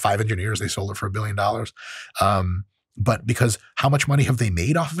sold it. It's like 5 engineers. They sold it for $1 billion. But because how much money have they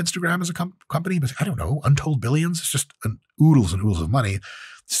made off of Instagram as a company? But I don't know, untold billions. It's just oodles and oodles of money.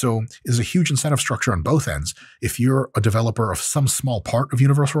 So there's a huge incentive structure on both ends. If you're a developer of some small part of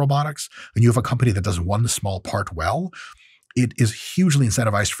universal robotics and you have a company that does one small part well, it is hugely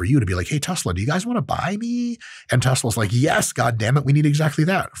incentivized for you to be like, hey, Tesla, do you guys want to buy me? And Tesla's like, yes, God damn it, we need exactly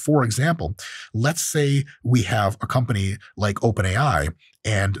that. For example, let's say we have a company like OpenAI,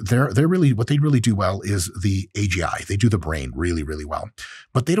 and they're really, what they really do well is the AGI. They do the brain really, really well,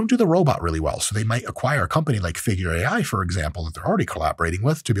 but they don't do the robot really well. So they might acquire a company like Figure AI, for example, that they're already collaborating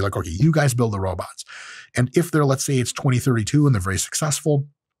with to be like, okay, you guys build the robots. And if they're, let's say it's 2032 and they're very successful,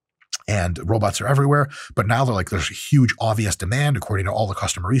 and robots are everywhere, but now they're like, there's a huge obvious demand according to all the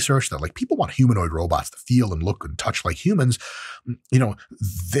customer research that like people want humanoid robots to feel and look and touch like humans. You know,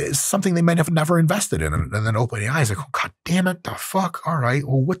 this is something they might have never invested in. And then OpenAI is like, oh, God damn it, the fuck? All right,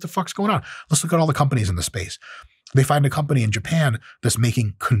 well, what the fuck's going on? Let's look at all the companies in the space. They find a company in Japan that's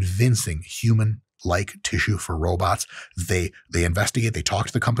making convincing human-like tissue for robots. They investigate, they talk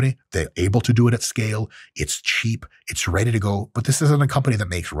to the company, they're able to do it at scale, it's cheap, it's ready to go. But this isn't a company that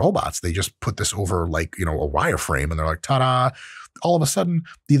makes robots. They just put this over like, you know, a wireframe and they're like, ta-da. All of a sudden,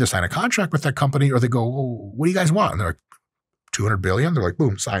 they either sign a contract with that company or they go, oh, what do you guys want? And they're like, 200 billion? They're like,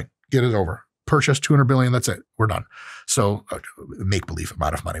 boom, sign, get it over. Purchase 200 billion, that's it, we're done. So make-believe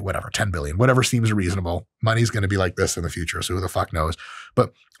amount of money, whatever, 10 billion, whatever seems reasonable. Money's going to be like this in the future, so who the fuck knows?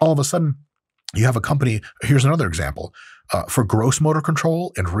 But all of a sudden, you have a company, here's another example. For gross motor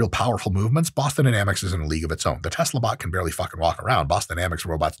control and real powerful movements, Boston Dynamics is in a league of its own. The Tesla bot can barely fucking walk around. Boston Dynamics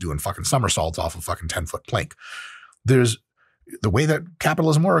robot's doing fucking somersaults off a fucking 10-foot plank. The way that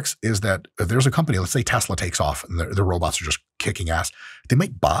capitalism works is that if there's a company, let's say Tesla takes off and the robots are just kicking ass, they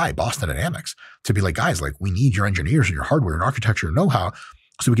might buy Boston Dynamics to be like, guys, like we need your engineers and your hardware and architecture and know-how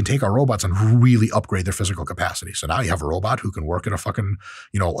so we can take our robots and really upgrade their physical capacity. So now you have a robot who can work in a fucking,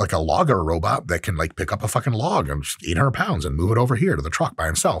 you know, like a logger robot that can like pick up a fucking log and 800 pounds and move it over here to the truck by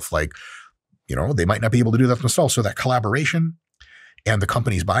himself. Like, you know, they might not be able to do that themselves. So that collaboration and the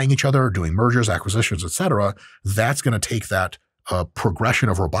companies buying each other, doing mergers, acquisitions, et cetera, that's going to take that progression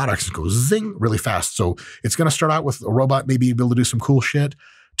of robotics and go zing really fast. So it's going to start out with a robot maybe able to do some cool shit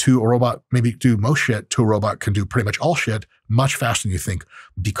to a robot maybe do most shit to a robot can do pretty much all shit much faster than you think,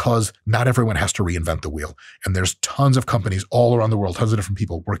 because not everyone has to reinvent the wheel. And there's tons of companies all around the world, tons of different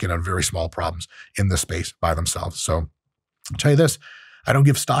people working on very small problems in this space by themselves. So I'll tell you this, I don't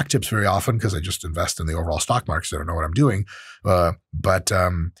give stock tips very often because I just invest in the overall stock market, so I don't know what I'm doing. But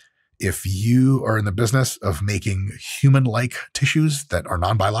if you are in the business of making human-like tissues that are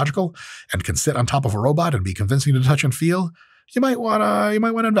non-biological and can sit on top of a robot and be convincing to touch and feel, you might want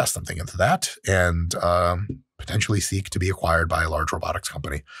to invest something into that and potentially seek to be acquired by a large robotics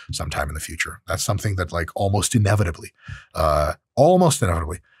company sometime in the future. That's something that like almost inevitably has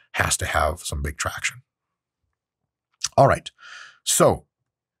to have some big traction. All right. So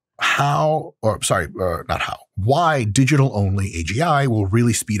why digital-only AGI will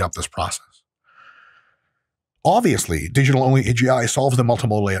really speed up this process. Obviously, digital-only AGI solves the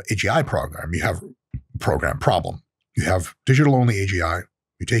multimodal AGI problem. You have problem. You have digital-only AGI.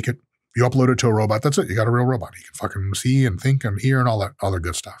 You take it, you upload it to a robot. That's it. You got a real robot. You can fucking see and think and hear and all that other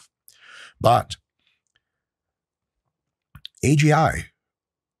good stuff. But AGI,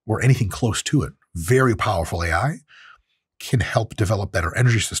 or anything close to it, very powerful AI, can help develop better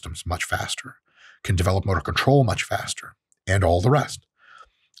energy systems much faster, can develop motor control much faster, and all the rest.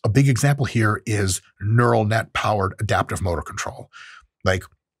 A big example here is neural net powered adaptive motor control. Like,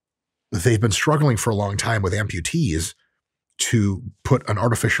 they've been struggling for a long time with amputees to put an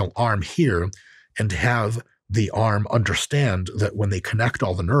artificial arm here and have the arm understand that when they connect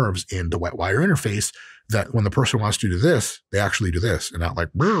all the nerves in the wet wire interface, that when the person wants to do this, they actually do this and not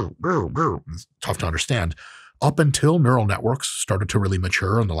like, brr, brr, brr. It's tough to understand. Up until neural networks started to really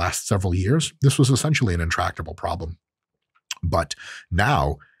mature in the last several years, this was essentially an intractable problem. But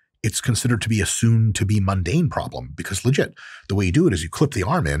now it's considered to be a soon-to-be mundane problem because legit, the way you do it is you clip the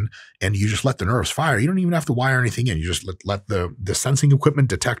arm in and you just let the nerves fire. You don't even have to wire anything in. You just let the sensing equipment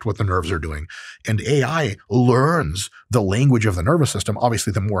detect what the nerves are doing. And AI learns the language of the nervous system.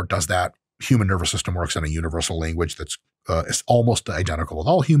 Obviously, the more it does that, human nervous system works in a universal language that's is almost identical with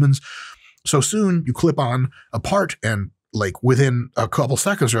all humans. So soon you clip on a part and like within a couple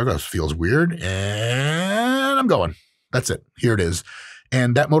seconds, you're like, this feels weird and I'm going. That's it. Here it is.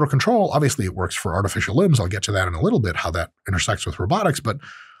 And that motor control, obviously it works for artificial limbs. I'll get to that in a little bit, how that intersects with robotics, but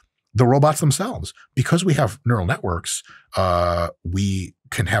the robots themselves, because we have neural networks, we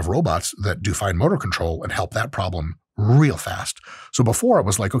can have robots that do fine motor control and help that problem real fast. So before it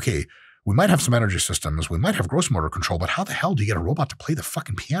was like, okay, we might have some energy systems, we might have gross motor control, but how the hell do you get a robot to play the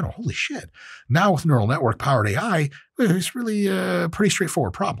fucking piano? Holy shit. Now with neural network powered AI, it's really a pretty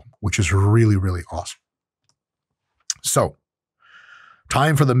straightforward problem, which is really, really awesome. So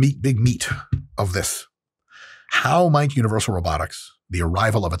time for the big meat of this. How might universal robotics, the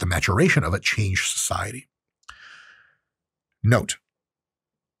arrival of it, the maturation of it, change society? Note,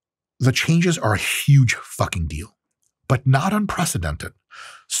 the changes are a huge fucking deal, but not unprecedented.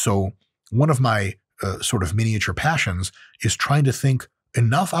 So one of my sort of miniature passions is trying to think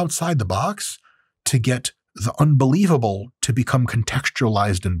enough outside the box to get the unbelievable to become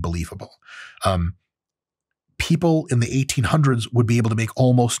contextualized and believable. People in the 1800s would be able to make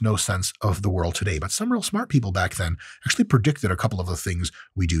almost no sense of the world today, but some real smart people back then actually predicted a couple of the things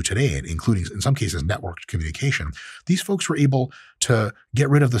we do today, including in some cases networked communication. These folks were able to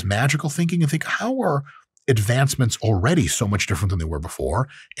get rid of this magical thinking and think, how are advancements already so much different than they were before?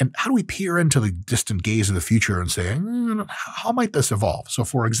 And how do we peer into the distant gaze of the future and say, how might this evolve? So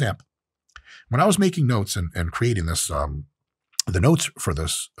for example, when I was making notes and creating this, the notes for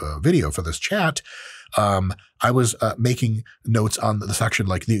this video, for this chat, I was making notes on the section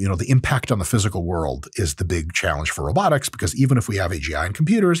like, the impact on the physical world is the big challenge for robotics, because even if we have AGI and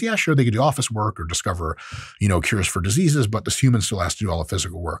computers, yeah, sure, they could do office work or discover, cures for diseases, but this human still has to do all the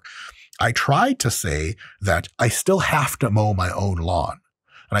physical work. I tried to say that I still have to mow my own lawn.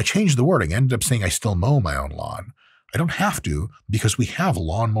 And I changed the wording. I ended up saying I still mow my own lawn. I don't have to, because we have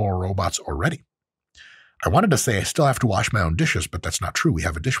lawnmower robots already. I wanted to say I still have to wash my own dishes, but that's not true. We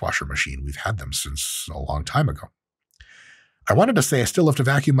have a dishwasher machine. We've had them since a long time ago. I wanted to say I still have to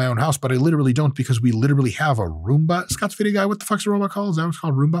vacuum my own house, but I literally don't, because we literally have a Roomba. Scott's video guy, what the fuck's a robot called? Is that what it's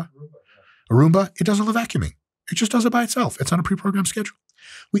called? Roomba? A Roomba? It does all the vacuuming. It just does it by itself. It's on a pre-programmed schedule.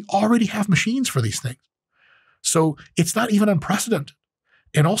 We already have machines for these things. So it's not even unprecedented.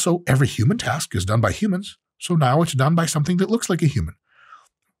 And also, every human task is done by humans. So now it's done by something that looks like a human.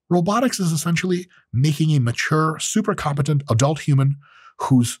 Robotics is essentially making a mature, super competent adult human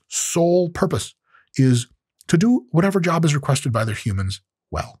whose sole purpose is to do whatever job is requested by their humans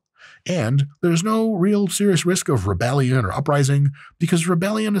well. And there's no real serious risk of rebellion or uprising, because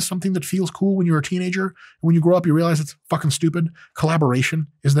rebellion is something that feels cool when you're a teenager. And when you grow up, you realize it's fucking stupid. Collaboration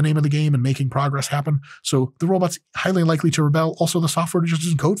is the name of the game and making progress happen. So the robot's highly likely to rebel. Also, the software just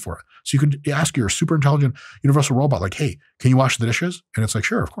doesn't code for it. So you can ask your super intelligent universal robot, like, hey, can you wash the dishes? And it's like,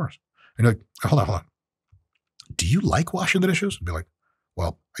 sure, of course. And you're like, hold on. Do you like washing the dishes? And be like,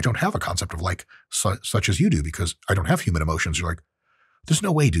 well, I don't have a concept of like such as you do, because I don't have human emotions. You're like, there's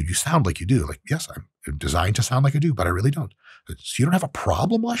no way, dude. You sound like you do. Like, yes, I'm designed to sound like I do, but I really don't. So you don't have a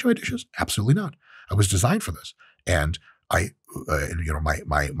problem washing my dishes? Absolutely not. I was designed for this. And my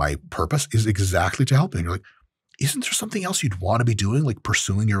purpose is exactly to help you. And you're like, isn't there something else you'd want to be doing? Like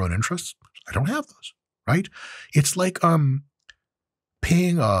pursuing your own interests? I don't have those, right? It's like,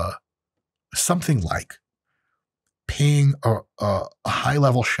 paying a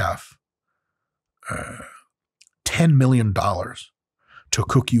high-level chef $10 million to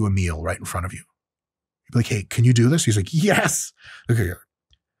cook you a meal right in front of you. You'd be like, hey, can you do this? He's like, yes. Okay.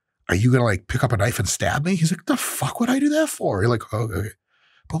 Are you going to like pick up a knife and stab me? He's like, the fuck would I do that for? You're like, oh, okay.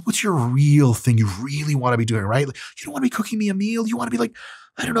 But what's your real thing you really want to be doing, right? Like, you don't want to be cooking me a meal. You want to be like,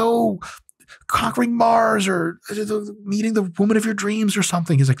 I don't know, conquering Mars or meeting the woman of your dreams or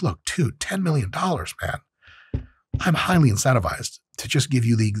something. He's like, look, dude, $10 million, man. I'm highly incentivized to just give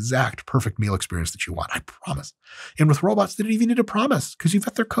you the exact perfect meal experience that you want. I promise. And with robots, they don't even need to promise, because you've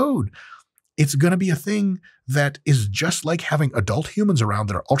got their code. It's going to be a thing that is just like having adult humans around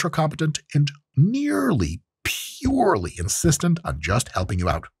that are ultra competent and nearly purely insistent on just helping you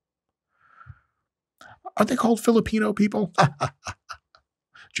out. Aren't they called Filipino people?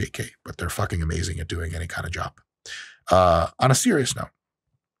 JK, but they're fucking amazing at doing any kind of job. On a serious note,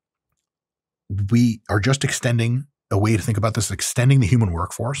 we are just extending a way to think about this, extending the human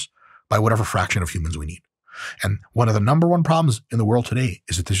workforce by whatever fraction of humans we need. And one of the number one problems in the world today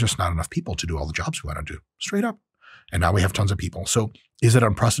is that there's just not enough people to do all the jobs we want to do, straight up. And now we have tons of people. So is it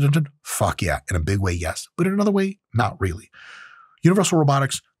unprecedented? Fuck yeah. In a big way, yes. But in another way, not really. Universal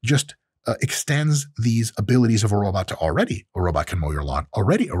robotics just extends these abilities of a robot to already a robot can mow your lawn,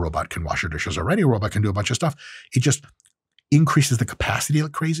 already a robot can wash your dishes, already a robot can do a bunch of stuff. It just increases the capacity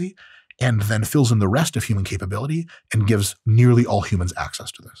like crazy, and then fills in the rest of human capability and gives nearly all humans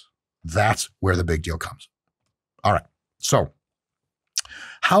access to this. That's where the big deal comes. All right. So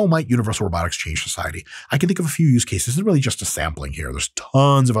how might universal robotics change society? I can think of a few use cases. It's really just a sampling here. There's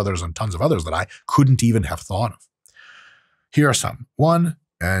tons of others and tons of others that I couldn't even have thought of. Here are some. One,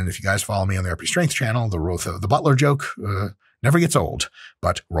 and if you guys follow me on the RP Strength channel, the butler joke never gets old,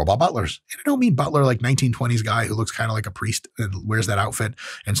 but robot butlers. And I don't mean butler like 1920s guy who looks kind of like a priest and wears that outfit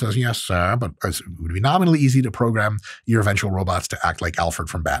and says, yes, sir, but it would be nominally easy to program your eventual robots to act like Alfred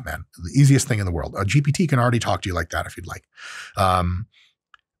from Batman. The easiest thing in the world. A GPT can already talk to you like that if you'd like.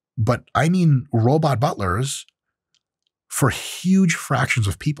 But I mean robot butlers for huge fractions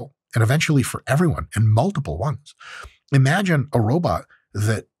of people and eventually for everyone and multiple ones. Imagine a robot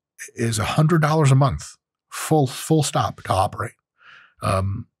that is $100 a month, full stop to operate.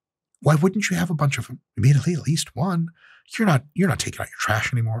 Why wouldn't you have a bunch of them? Immediately, at least one. You're not taking out your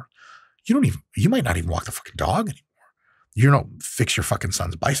trash anymore. You might not even walk the fucking dog anymore. You don't fix your fucking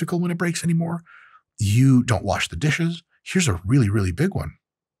son's bicycle when it breaks anymore. You don't wash the dishes. Here's a really, really big one.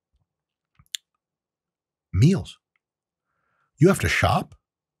 Meals. You have to shop.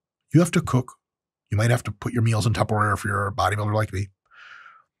 You have to cook. You might have to put your meals in Tupperware if you're a bodybuilder like me.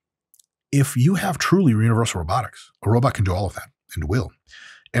 If you have truly universal robotics, a robot can do all of that and will.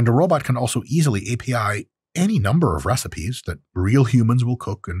 And a robot can also easily API any number of recipes that real humans will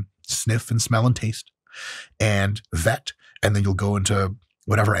cook and sniff and smell and taste and vet. And then you'll go into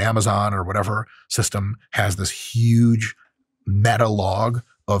whatever Amazon or whatever system has this huge meta log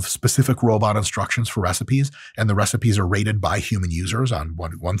of specific robot instructions for recipes. And the recipes are rated by human users on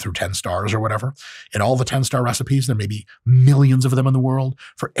 1 through 10 stars or whatever. And all the 10-star recipes, there may be millions of them in the world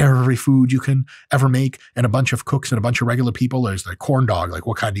for every food you can ever make. And a bunch of cooks and a bunch of regular people. There's the corn dog. Like,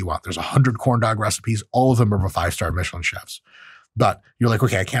 what kind do you want? There's 100 corn dog recipes. All of them are for 5-star Michelin chefs. But you're like,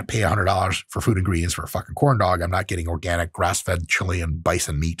 okay, I can't pay $100 for food ingredients for a fucking corn dog. I'm not getting organic grass-fed Chilean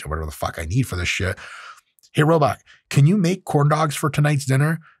bison meat or whatever the fuck I need for this shit. Hey, robot, can you make corn dogs for tonight's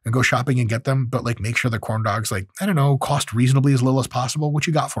dinner and go shopping and get them? But like, make sure the corn dogs, like, I don't know, cost reasonably as little as possible. What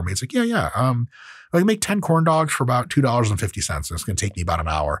you got for me? It's like, yeah. I can make 10 corn dogs for about $2.50. And it's going to take me about an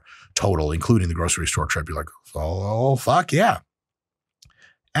hour total, including the grocery store trip. You're like, oh, fuck yeah.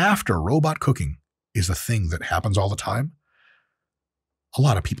 After robot cooking is a thing that happens all the time, a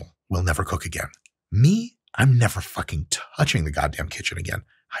lot of people will never cook again. Me, I'm never fucking touching the goddamn kitchen again.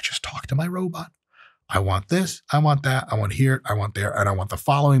 I just talk to my robot. I want this, I want that, I want here, I want there, and I want the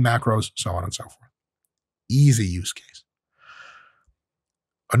following macros, so on and so forth. Easy use case.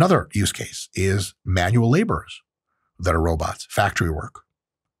 Another use case is manual laborers that are robots, factory work,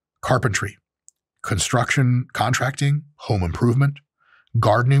 carpentry, construction, contracting, home improvement,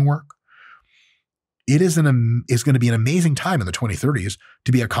 gardening work. It is going to be an amazing time in the 2030s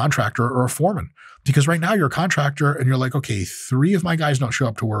to be a contractor or a foreman. Because right now you're a contractor and you're like, okay, 3 of my guys don't show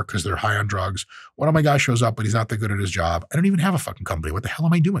up to work because they're high on drugs. One of my guys shows up, but he's not that good at his job. I don't even have a fucking company. What the hell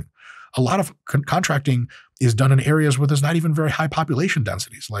am I doing? A lot of contracting is done in areas where there's not even very high population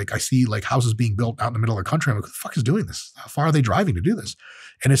densities. Like I see like houses being built out in the middle of the country. I'm like, who the fuck is doing this? How far are they driving to do this?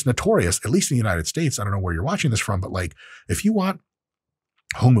 And it's notorious, at least in the United States. I don't know where you're watching this from, but like if you want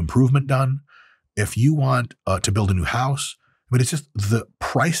home improvement done, if you want to build a new house, I mean, it's just the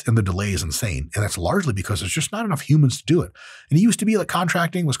price and the delay is insane. And that's largely because there's just not enough humans to do it. And it used to be like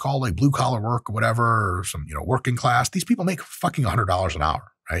contracting was called like blue collar work or whatever, or some, working class. These people make fucking $100 an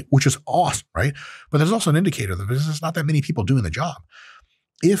hour, right? Which is awesome, right? But there's also an indicator that there's not that many people doing the job.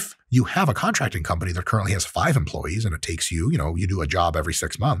 If you have a contracting company that currently has 5 employees and it takes you, you do a job every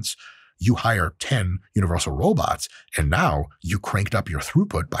 6 months, you hire 10 universal robots, and now you cranked up your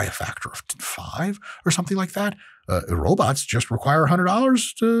throughput by a factor of 5 or something like that. Robots just require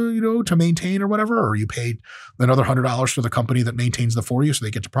 $100 to maintain or whatever, or you paid another $100 to the company that maintains them for you, so they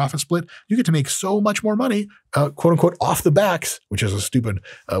get to profit split. You get to make so much more money, quote unquote, off the backs, which is a stupid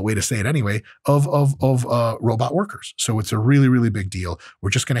way to say it anyway, of robot workers. So it's a really, really big deal. We're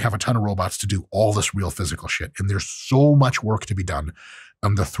just going to have a ton of robots to do all this real physical shit, and there's so much work to be done.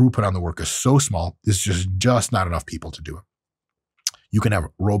 The throughput on the work is so small, there's just not enough people to do it. You can have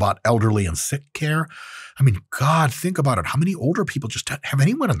robot elderly and sick care. I mean, God, think about it. How many older people just have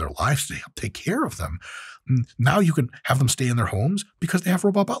anyone in their lives to help take care of them? Now you can have them stay in their homes because they have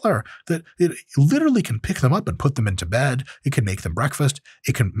Robot Butler that it literally can pick them up and put them into bed. It can make them breakfast.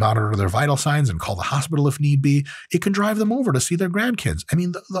 It can monitor their vital signs and call the hospital if need be. It can drive them over to see their grandkids. I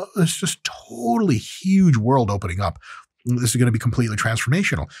mean, it's just totally huge world opening up. This is going to be completely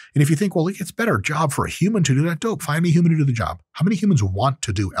transformational. And if you think, well, it's a better job for a human to do that, dope. Find me a human to do the job. How many humans want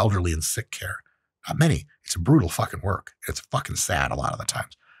to do elderly and sick care? Not many. It's a brutal fucking work. It's fucking sad a lot of the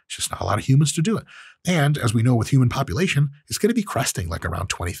times. It's just not a lot of humans to do it. And as we know with human population, it's going to be cresting like around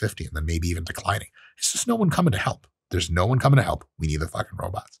 2050 and then maybe even declining. It's just no one coming to help. There's no one coming to help. We need the fucking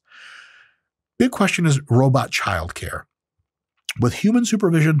robots. Big question is robot childcare. With human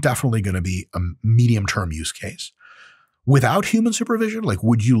supervision, definitely going to be a medium-term use case. Without human supervision, like,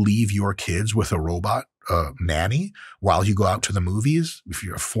 would you leave your kids with a robot nanny while you go out to the movies? If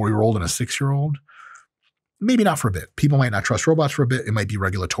you're a 4-year-old and a 6-year-old, maybe not for a bit. People might not trust robots for a bit. It might be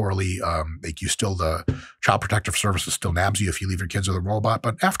regulatorily, the Child Protective Services still nabs you if you leave your kids with a robot.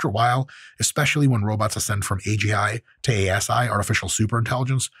 But after a while, especially when robots ascend from AGI to ASI, artificial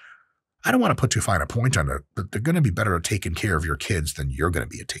superintelligence, I don't want to put too fine a point on it, but they're going to be better at taking care of your kids than you're going to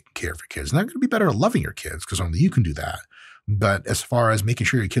be at taking care of your kids. And they're going to be better at loving your kids because only you can do that. But as far as making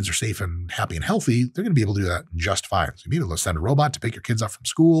sure your kids are safe and happy and healthy, they're going to be able to do that just fine. So you'll be able to send a robot to pick your kids up from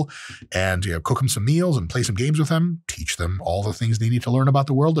school and cook them some meals and play some games with them, teach them all the things they need to learn about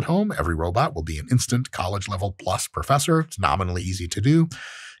the world at home. Every robot will be an instant college level plus professor. It's nominally easy to do.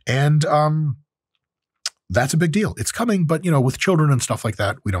 And that's a big deal. It's coming, but with children and stuff like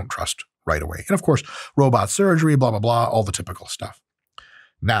that, we don't trust right away. And of course, robot surgery, blah, blah, blah, all the typical stuff.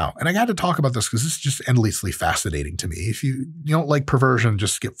 Now, and I got to talk about this because this is just endlessly fascinating to me. If you don't like perversion,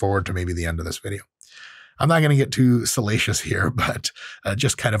 just skip forward to maybe the end of this video. I'm not going to get too salacious here, but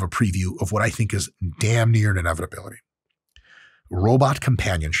just kind of a preview of what I think is damn near an inevitability. Robot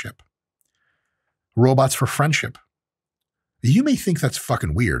companionship. Robots for friendship. You may think that's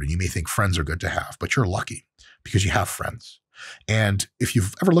fucking weird and you may think friends are good to have, but you're lucky because you have friends. And if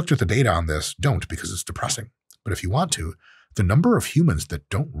you've ever looked at the data on this, don't, because it's depressing. But if you want to, the number of humans that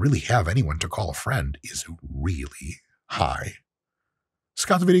don't really have anyone to call a friend is really high.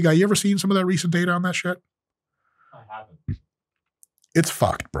 Scott the Video Guy, you ever seen some of that recent data on that shit? I haven't. It's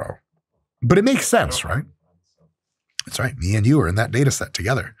fucked, bro. But it makes sense, right? That's right. Me and you are in that data set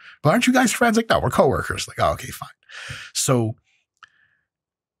together. But aren't you guys friends? Like, no, we're coworkers. Like, oh, okay, fine. So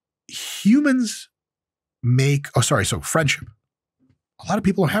humans so friendship. A lot of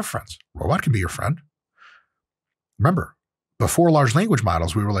people don't have friends. Robot can be your friend. Remember, before large language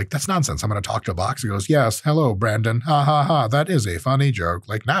models, we were like, that's nonsense. I'm going to talk to a box. It goes, yes, hello, Brandon. Ha, ha, ha. That is a funny joke.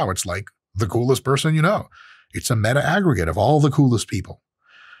 Like now it's like the coolest person you know. It's a meta aggregate of all the coolest people.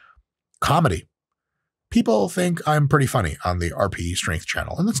 Comedy. People think I'm pretty funny on the RP Strength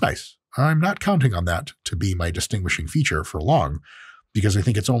channel, and that's nice. I'm not counting on that to be my distinguishing feature for long, because I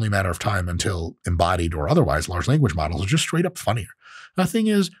think it's only a matter of time until embodied or otherwise large language models are just straight up funnier. The thing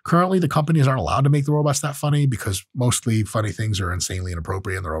is, currently the companies aren't allowed to make the robots that funny because mostly funny things are insanely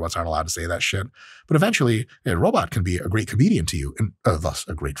inappropriate and the robots aren't allowed to say that shit. But eventually, a robot can be a great comedian to you and thus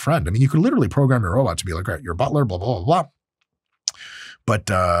a great friend. I mean, you could literally program your robot to be like, right, your butler, blah, blah, blah, blah. But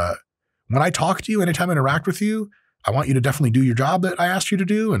when I talk to you, anytime I interact with you, I want you to definitely do your job that I asked you to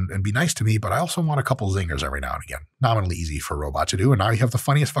do and be nice to me, but I also want a couple zingers every now and again. Nominally easy for a robot to do, and now you have the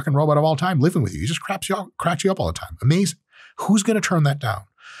funniest fucking robot of all time living with you. He just cracks you up all the time. Amazing. Who's going to turn that down?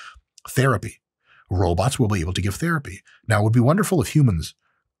 Therapy. Robots will be able to give therapy. Now, it would be wonderful if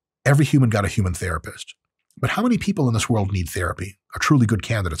every human got a human therapist. But how many people in this world need therapy? Are truly good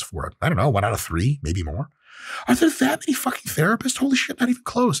candidates for it? I don't know, 1 out of 3, maybe more. Are there that many fucking therapists? Holy shit, not even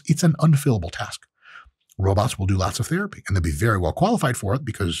close. It's an unfillable task. Robots will do lots of therapy, and they'll be very well qualified for it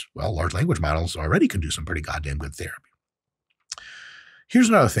because, well, large language models already can do some pretty goddamn good therapy. Here's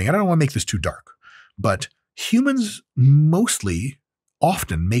another thing. I don't want to make this too dark, but humans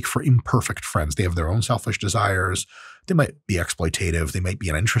often make for imperfect friends. They have their own selfish desires. They might be exploitative. They might be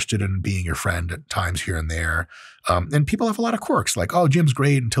uninterested in being your friend at times here and there. And people have a lot of quirks like, oh, Jim's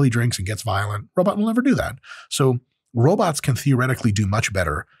great until he drinks and gets violent. Robot will never do that. So robots can theoretically do much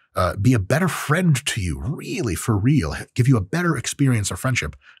better, be a better friend to you, really, for real, give you a better experience of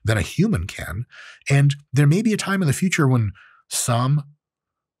friendship than a human can. And there may be a time in the future when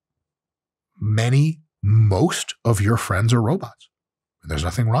most of your friends are robots. And there's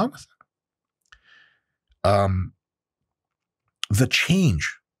nothing wrong with it. The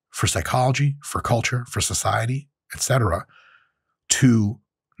change for psychology, for culture, for society, etc., to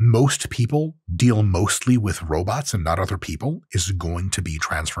most people deal mostly with robots and not other people is going to be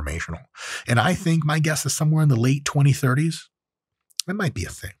transformational. And I think my guess is somewhere in the late 2030s, it might be a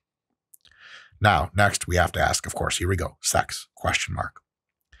thing. Now, next we have to ask, of course, here we go, sex, question mark.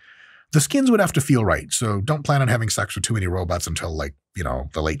 The skins would have to feel right. So don't plan on having sex with too many robots until the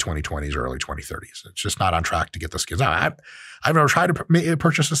late 2020s or early 2030s. It's just not on track to get the skins. I've never tried to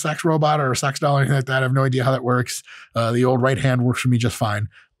purchase a sex robot or a sex doll or anything like that. I have no idea how that works. The old right hand works for me just fine.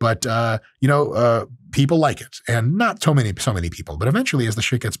 But, people like it, and not so many people, but eventually as the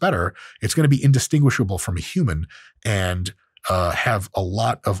shit gets better, it's going to be indistinguishable from a human and have a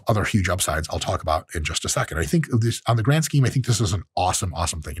lot of other huge upsides I'll talk about in just a second. I think this, on the grand scheme, I think this is an awesome,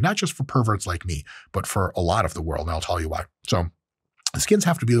 awesome thing. Not just for perverts like me, but for a lot of the world. And I'll tell you why. So the skins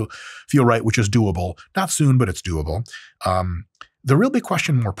have to feel right, which is doable. Not soon, but it's doable. The real big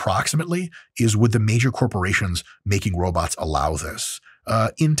question more proximately is, would the major corporations making robots allow this?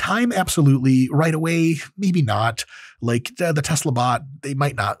 In time, absolutely. Right away, maybe not. Like the Tesla bot, they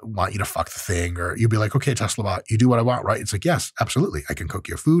might not want you to fuck the thing, or you'll be like, okay, Tesla bot, you do what I want, right? It's like, yes, absolutely. I can cook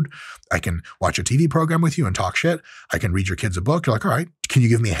your food. I can watch a TV program with you and talk shit. I can read your kids a book. You're like, all right, can you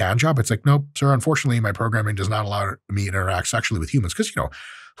give me a hand job? It's like, nope, sir, unfortunately, my programming does not allow me to interact sexually with humans. Because,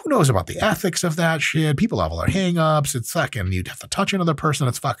 who knows about the ethics of that shit? People have all their hang-ups. It's fucking, you'd have to touch another person.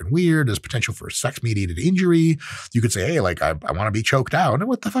 It's fucking weird. There's potential for sex-mediated injury. You could say, hey, like, I want to be choked out. And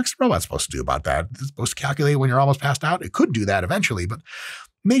what the fuck's the robot supposed to do about that? It's supposed to calculate when you're almost passed out? It could do that eventually, but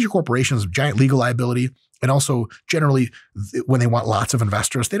major corporations have giant legal liability. And also, generally, when they want lots of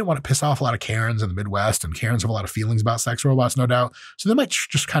investors, they don't want to piss off a lot of Karens in the Midwest, and Karens have a lot of feelings about sex robots, no doubt. So they might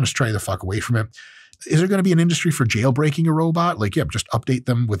just kind of stray the fuck away from it. Is there going to be an industry for jailbreaking a robot? Like, yeah, just update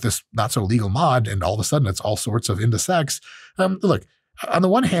them with this not so legal mod, and all of a sudden it's all sorts of into sex. Look, on the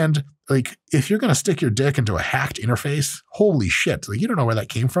one hand, like, if you're going to stick your dick into a hacked interface, holy shit, like, you don't know where that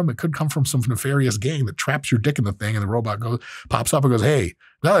came from. It could come from some nefarious gang that traps your dick in the thing, and the robot pops up and goes, hey,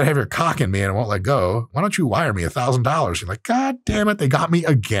 now that I have your cock in me and it won't let go, why don't you wire me $1,000? You're like, God damn it, they got me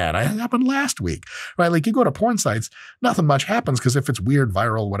again. It happened last week, right? Like, you go to porn sites, nothing much happens, because if it's weird,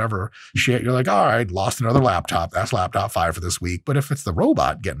 viral, whatever shit, you're like, all right, lost another laptop. That's laptop 5 for this week. But if it's the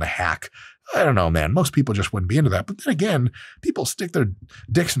robot getting a hack, I don't know, man. Most people just wouldn't be into that. But then again, people stick their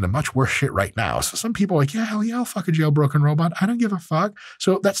dicks into much worse shit right now. So some people are like, yeah, hell yeah, I'll fuck a jailbroken robot. I don't give a fuck.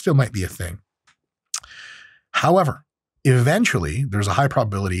 So that still might be a thing. However, eventually, there's a high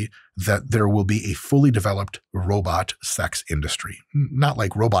probability that there will be a fully developed robot sex industry. Not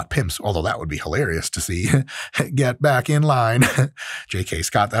like robot pimps, although that would be hilarious to see. Get back in line. J.K.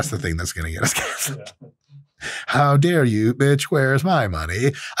 Scott, that's the thing that's going to get us canceled. Yeah. How dare you, bitch, where's my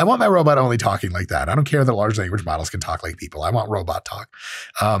money? I want my robot only talking like that. I don't care that large language models can talk like people. I want robot talk.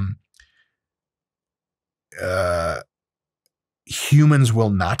 Humans will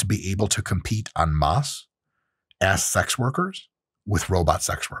not be able to compete en masse as sex workers with robot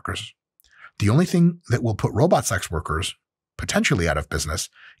sex workers. The only thing that will put robot sex workers potentially out of business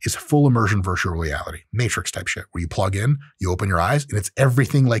is full immersion virtual reality, Matrix type shit, where you plug in, you open your eyes, and it's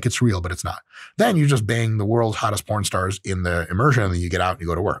everything like it's real, but it's not. Then you just bang the world's hottest porn stars in the immersion, and then you get out and you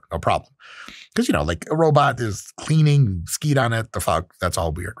go to work. No problem. Because, you know, like, a robot is cleaning, skeet on it, the fuck, that's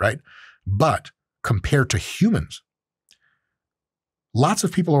all weird, right? But compared to humans, lots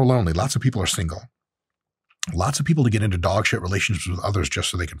of people are lonely. Lots of people are single. Lots of people to get into dog shit relationships with others just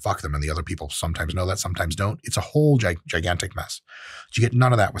so they can fuck them, and the other people sometimes know that, sometimes don't. It's a whole gigantic mess. You get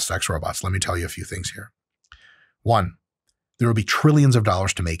none of that with sex robots. Let me tell you a few things here. One, there will be trillions of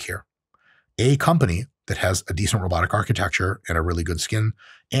dollars to make here. A company that has a decent robotic architecture and a really good skin,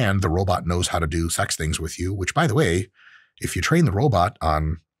 and the robot knows how to do sex things with you, which, by the way, if you train the robot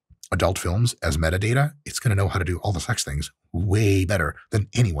on adult films as metadata, it's going to know how to do all the sex things way better than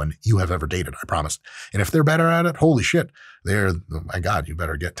anyone you have ever dated, I promise. And if they're better at it, holy shit, oh my God, you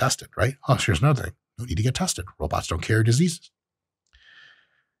better get tested, right? Oh, here's another thing. You need to get tested. Robots don't carry diseases.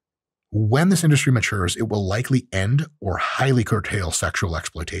 When this industry matures, it will likely end or highly curtail sexual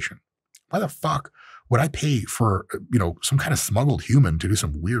exploitation. Why the fuck would I pay for, some kind of smuggled human to do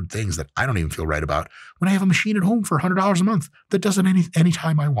some weird things that I don't even feel right about when I have a machine at home for $100 a month that does it any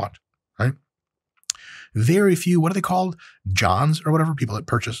time I want, right? Very few, what are they called? Johns or whatever, people that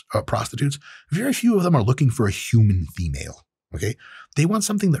purchase prostitutes. Very few of them are looking for a human female, okay? They want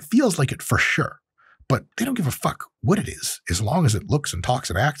something that feels like it for sure, but they don't give a fuck what it is. As long as it looks and talks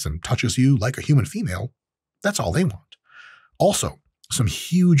and acts and touches you like a human female, that's all they want. Also, some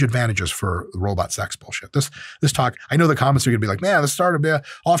huge advantages for robot sex bullshit. This talk, I know the comments are going to be like, man, this started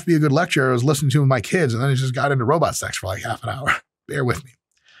off to be a good lecture. I was listening to with my kids, and then it just got into robot sex for like half an hour. Bear with me.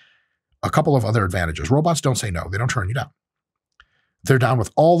 A couple of other advantages. Robots don't say no. They don't turn you down. They're down with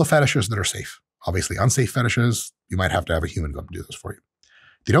all the fetishes that are safe. Obviously, unsafe fetishes, you might have to have a human come do this for you.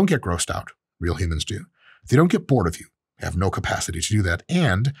 They don't get grossed out. Real humans do. They don't get bored of you. They have no capacity to do that.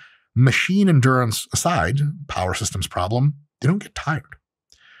 And machine endurance aside, power systems problem, they don't get tired.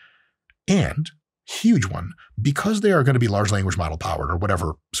 And, huge one, because they are going to be large language model powered or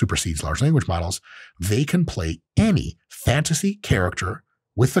whatever supersedes large language models, they can play any fantasy character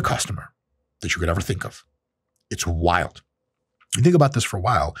with the customer that you could ever think of. It's wild. You think about this for a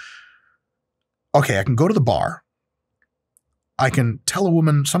while. Okay, I can go to the bar. I can tell a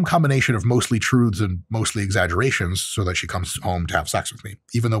woman some combination of mostly truths and mostly exaggerations so that she comes home to have sex with me.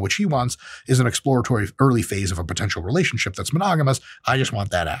 Even though what she wants is an exploratory early phase of a potential relationship that's monogamous, I just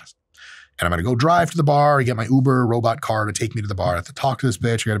want that ass. And I'm going to go drive to the bar and get my Uber robot car to take me to the bar. I have to talk to this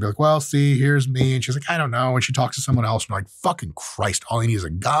bitch. I got to be like, well, see, here's me. And she's like, I don't know. And she talks to someone else. And I'm like, fucking Christ, all I need is a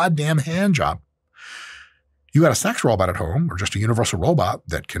goddamn hand job. You got a sex robot at home or just a universal robot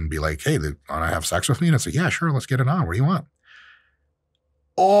that can be like, hey, want to have sex with me? And it's like, yeah, sure, let's get it on. What do you want?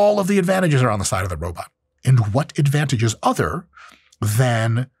 All of the advantages are on the side of the robot. And what advantages other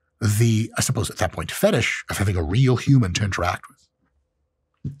than the, I suppose at that point, fetish of having a real human to interact with?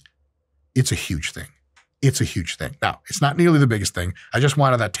 It's a huge thing. It's a huge thing. Now, it's not nearly the biggest thing. I just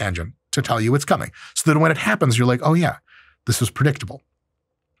wanted that tangent to tell you it's coming. So that when it happens, you're like, oh yeah, this is predictable.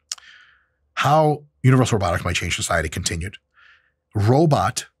 How universal robotics might change society continued.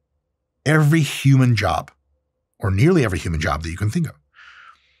 Every human job, or nearly every human job that you can think of,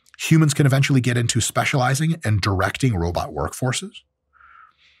 humans can eventually get into specializing and directing robot workforces.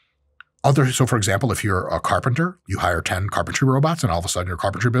 So for example, if you're a carpenter, you hire 10 carpentry robots and all of a sudden your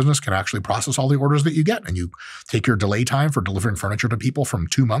carpentry business can actually process all the orders that you get, and you take your delay time for delivering furniture to people from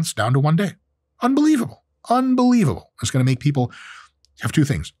 2 months down to 1 day. Unbelievable. Unbelievable. It's going to make people have two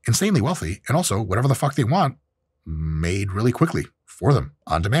things: insanely wealthy, and also whatever the fuck they want made really quickly for them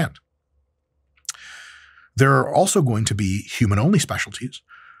on demand. There are also going to be human-only specialties.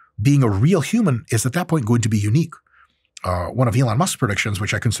 Being a real human is at that point going to be unique. One of Elon Musk's predictions,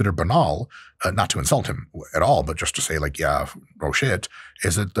 which I consider banal, not to insult him at all, but just to say like, yeah, oh shit,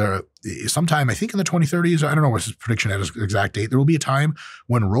 is that sometime, I think in the 2030s, I don't know what his prediction at his exact date, there will be a time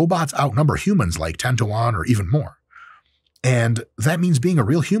when robots outnumber humans like 10 to 1 or even more. And that means being a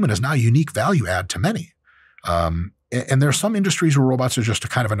real human is now a unique value add to many. And there are some industries where robots are just a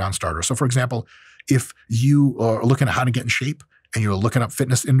kind of a non-starter. So for example, if you are looking at how to get in shape and you're looking up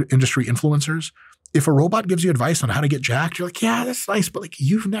fitness industry influencers, if a robot gives you advice on how to get jacked, you're like, yeah, that's nice, but like,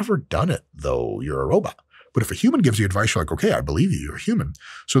 you've never done it though. You're a robot. But if a human gives you advice, you're like, okay, I believe you. You're a human.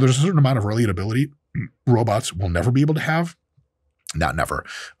 So there's a certain amount of relatability robots will never be able to have. Not never,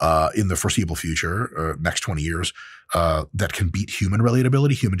 in the foreseeable future, next 20 years, that can beat human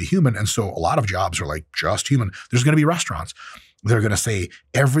relatability, human to human. And so a lot of jobs are like just human. There's going to be restaurants. They're going to say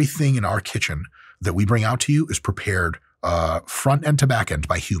everything in our kitchen that we bring out to you is prepared front end to back end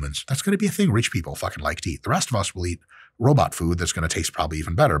by humans. That's going to be a thing rich people fucking like to eat. The rest of us will eat robot food that's going to taste probably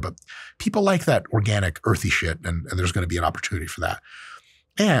even better. But people like that organic, earthy shit, and there's going to be an opportunity for that.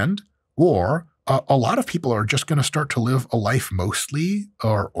 Or a lot of people are just going to start to live a life mostly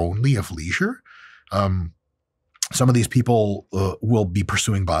or only of leisure. Some of these people will be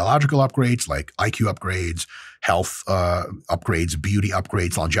pursuing biological upgrades like IQ upgrades, health upgrades, beauty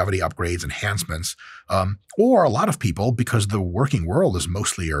upgrades, longevity upgrades, enhancements. Or a lot of people, because the working world is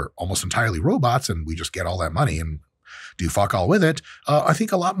mostly or almost entirely robots and we just get all that money and do fuck all with it, I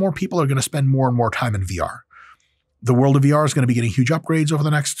think a lot more people are going to spend more and more time in VR. The world of VR is going to be getting huge upgrades over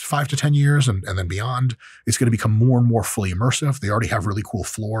the next 5 to 10 years and then beyond. It's going to become more and more fully immersive. They already have really cool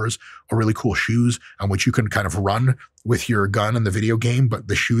floors or really cool shoes on which you can kind of run with your gun in the video game, but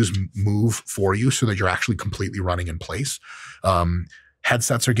the shoes move for you so that you're actually completely running in place.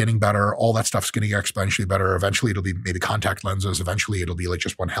 Headsets are getting better. All that stuff's getting exponentially better. Eventually it'll be maybe contact lenses. Eventually it'll be like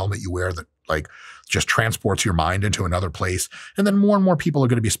just one helmet you wear that like just transports your mind into another place. And then more and more people are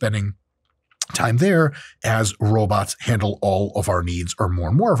going to be spending time there as robots handle all of our needs or more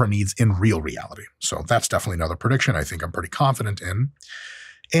and more of our needs in real reality. So that's definitely another prediction I think I'm pretty confident in.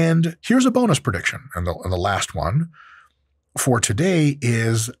 And here's a bonus prediction. And the last one for today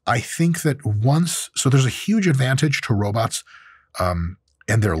is I think that so there's a huge advantage to robots and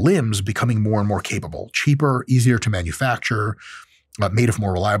their limbs becoming more and more capable, cheaper, easier to manufacture, made of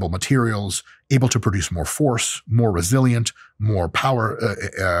more reliable materials, able to produce more force, more resilient, more power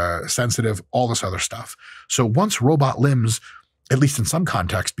sensitive, all this other stuff. So once robot limbs, at least in some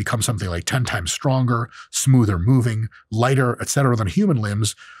context, become something like 10 times stronger, smoother moving, lighter, et cetera, than human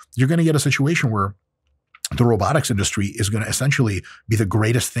limbs, you're going to get a situation where the robotics industry is going to essentially be the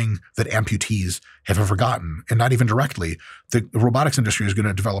greatest thing that amputees have ever gotten. And not even directly. The robotics industry is going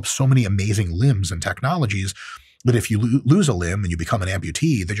to develop so many amazing limbs and technologies that if you lose a limb and you become an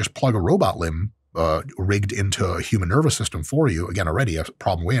amputee, they just plug a robot limb rigged into a human nervous system for you. Again, already a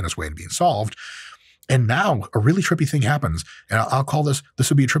problem way on its way to being solved. And now a really trippy thing happens. And I'll call this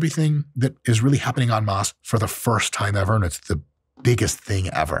would be a trippy thing that is really happening en masse for the first time ever. And it's the biggest thing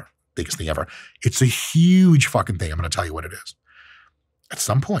ever. Biggest thing ever. It's a huge fucking thing. I'm going to tell you what it is. At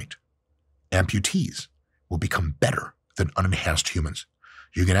some point, amputees will become better than unenhanced humans.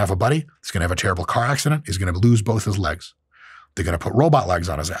 You're going to have a buddy that's going to have a terrible car accident. He's going to lose both his legs. They're going to put robot legs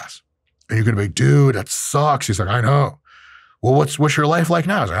on his ass. And you're going to be, dude, that sucks. He's like, I know. Well, what's your life like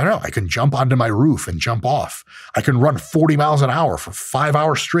now? He's like, I don't know. I can jump onto my roof and jump off. I can run 40 miles an hour for 5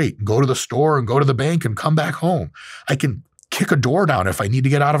 hours straight and go to the store and go to the bank and come back home. I can kick a door down if I need to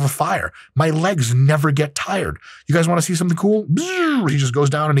get out of a fire. My legs never get tired. You guys want to see something cool? He just goes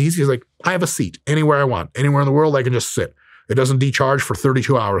down and he's like, I have a seat anywhere I want. Anywhere in the world, I can just sit. It doesn't decharge for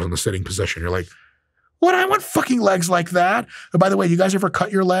 32 hours in the sitting position. You're like, what? I want fucking legs like that. And by the way, you guys ever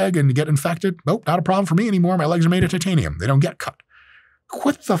cut your leg and get infected? Nope, not a problem for me anymore. My legs are made of titanium. They don't get cut.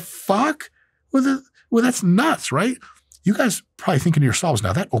 What the fuck? Well, that's nuts, right? you guys probably thinking to yourselves,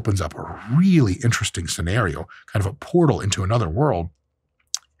 now that opens up a really interesting scenario, kind of a portal into another world.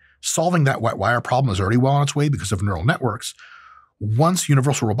 Solving that wet wire problem is already well on its way because of neural networks. Once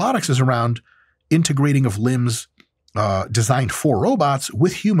universal robotics is around, integrating of limbs designed for robots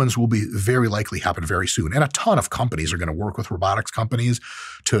with humans will be very likely happen very soon. And a ton of companies are going to work with robotics companies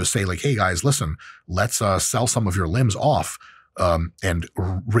to say like, hey guys, listen, let's sell some of your limbs off and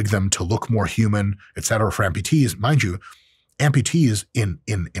rig them to look more human, et cetera, for amputees. Mind you, amputees in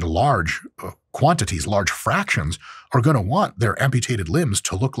large quantities, large fractions, are going to want their amputated limbs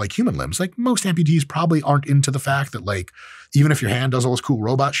to look like human limbs. Like most amputees probably aren't into the fact that like, even if your hand does all this cool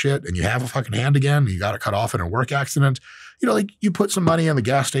robot shit and you have a fucking hand again, and you got it cut off in a work accident, you know, like you put some money on the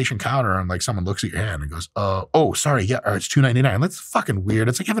gas station counter and like someone looks at your hand and goes, oh, sorry, yeah, it's $2.99. That's fucking weird.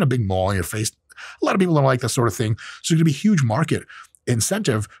 It's like having a big mole on your face. A lot of people don't like that sort of thing. So there's going to be a huge market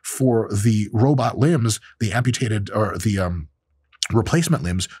incentive for the robot limbs, the amputated or the replacement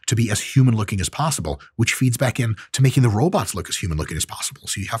limbs to be as human looking as possible, which feeds back in to making the robots look as human looking as possible.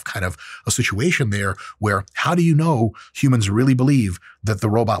 So you have kind of a situation there where how do you know humans really believe that the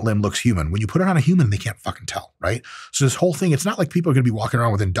robot limb looks human? When you put it on a human, they can't fucking tell, right? So this whole thing, it's not like people are going to be walking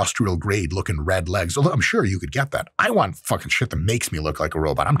around with industrial grade looking red legs. Although I'm sure you could get that. I want fucking shit that makes me look like a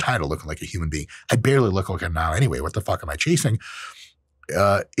robot. I'm tired of looking like a human being. I barely look like it now anyway. What the fuck am I chasing?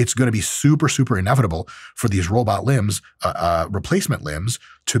 It's going to be super, super inevitable for these robot limbs, replacement limbs,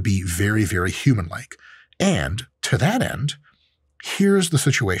 to be very, very human-like. And to that end, here's the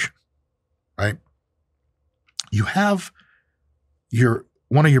situation, right? You have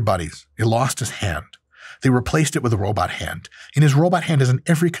one of your buddies, he lost his hand. They replaced it with a robot hand. And his robot hand is in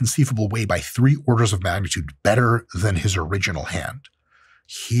every conceivable way by 3 orders of magnitude better than his original hand.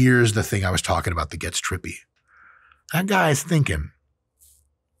 Here's the thing I was talking about that gets trippy. That guy's thinking,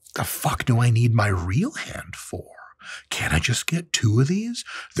 the fuck do I need my real hand for? Can't I just get 2 of these?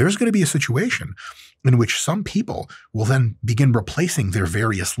 There's going to be a situation in which some people will then begin replacing their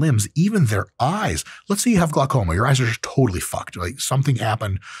various limbs, even their eyes. Let's say you have glaucoma. Your eyes are just totally fucked. Like something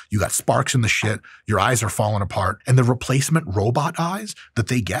happened. You got sparks in the shit. Your eyes are falling apart. And the replacement robot eyes that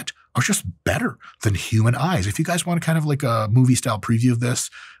they get are just better than human eyes. If you guys want kind of like a movie style preview of this,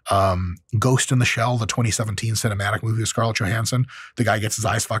 Ghost in the Shell, the 2017 cinematic movie with Scarlett Johansson, the guy gets his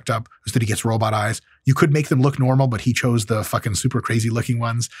eyes fucked up, is that he gets robot eyes. You could make them look normal, but he chose the fucking super crazy looking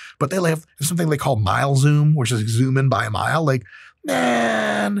ones. But they have something they call mile zoom, which is zoom in by a mile. Like,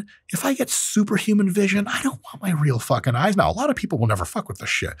 man, if I get superhuman vision, I don't want my real fucking eyes. Now, a lot of people will never fuck with this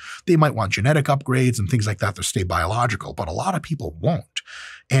shit. They might want genetic upgrades and things like that to stay biological, but a lot of people won't.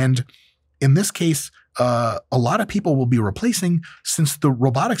 And in this case, a lot of people will be replacing, since the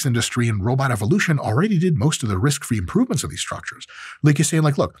robotics industry and robot evolution already did most of the risk-free improvements of these structures. Like you're saying,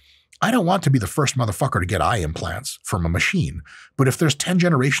 like, look, I don't want to be the first motherfucker to get eye implants from a machine. But if there's 10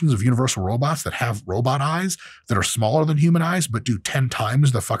 generations of universal robots that have robot eyes that are smaller than human eyes, but do 10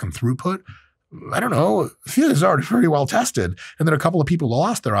 times the fucking throughput, I don't know, I feel it's already pretty well tested. And then a couple of people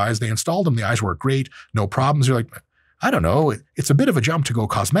lost their eyes. They installed them. The eyes work great. No problems. You're like, I don't know. It's a bit of a jump to go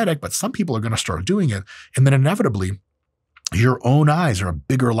cosmetic, but some people are going to start doing it. And then inevitably, your own eyes are a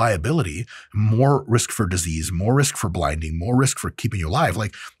bigger liability, more risk for disease, more risk for blinding, more risk for keeping you alive.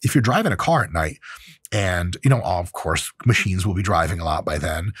 Like if you're driving a car at night and, you know, of course, machines will be driving a lot by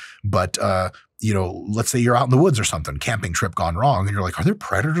then, but, you know, let's say you're out in the woods or something, camping trip gone wrong, and you're like, are there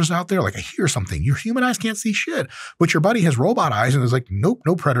predators out there? Like I hear something. Your human eyes can't see shit, but your buddy has robot eyes and is like, nope,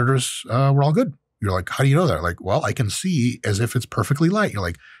 no predators. We're all good. You're like, how do you know that? Like, well, I can see as if it's perfectly light. You're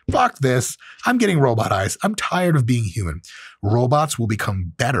like, fuck this. I'm getting robot eyes. I'm tired of being human. Robots will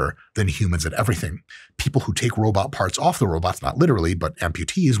become better than humans at everything. People who take robot parts off the robots, not literally, but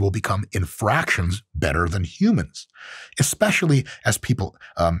amputees, will become in fractions better than humans, especially as people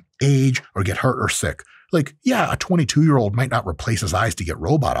age or get hurt or sick. Like, yeah, a 22-year-old might not replace his eyes to get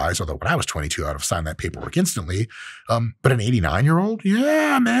robot eyes, although when I was 22, I'd have signed that paperwork instantly. But an 89-year-old,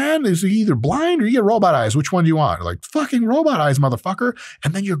 yeah, man, is he either blind or you get robot eyes? Which one do you want? Like, fucking robot eyes, motherfucker.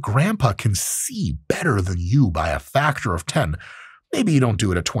 And then your grandpa can see better than you by a factor of 10. Maybe you don't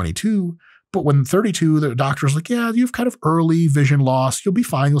do it at 22, but when 32, the doctor's like, yeah, you have kind of early vision loss. You'll be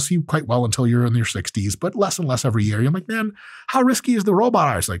fine. You'll see quite well until you're in your 60s, but less and less every year. You're like, man, how risky is the robot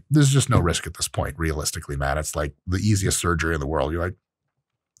eyes? Like, there's just no risk at this point, realistically, man. It's like the easiest surgery in the world. You're like,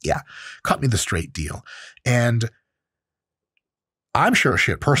 yeah, cut me the straight deal. And I'm sure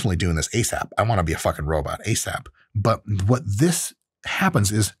shit personally doing this ASAP. I want to be a fucking robot ASAP. But what this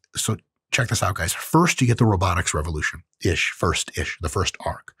happens is, so check this out, guys. First, you get the robotics revolution, the first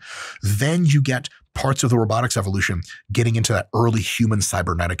arc. Then you get parts of the robotics evolution getting into that early human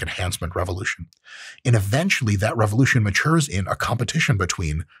cybernetic enhancement revolution. And eventually that revolution matures in a competition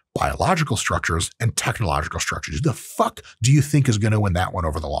between biological structures and technological structures. Who the fuck do you think is going to win that one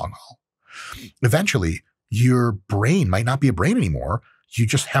over the long haul? Eventually, your brain might not be a brain anymore. You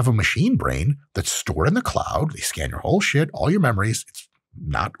just have a machine brain that's stored in the cloud. They scan your whole shit, all your memories. It's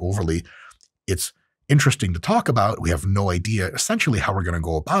not overly, it's interesting to talk about. We have no idea essentially how we're going to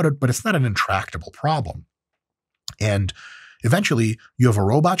go about it, but it's not an intractable problem. And eventually you have a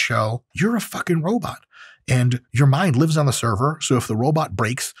robot shell. You're a fucking robot. And your mind lives on the server. So if the robot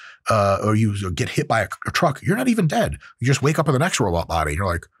breaks or you get hit by a truck, you're not even dead. You just wake up in the next robot body and you're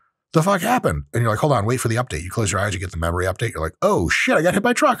like, the fuck happened? And you're like, hold on, wait for the update. You close your eyes, you get the memory update. You're like, oh shit, I got hit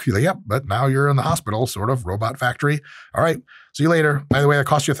by a truck. You're like, yep, but now you're in the hospital, sort of robot factory. All right, see you later. By the way, that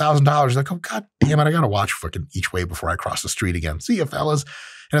cost you $1,000. You're like, oh god damn it, I gotta watch fucking each way before I cross the street again. See ya, fellas.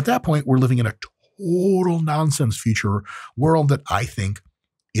 And at that point, we're living in a total nonsense future world that I think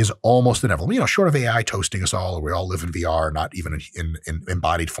is almost inevitable. You know, short of AI toasting us all, or we all live in VR, not even in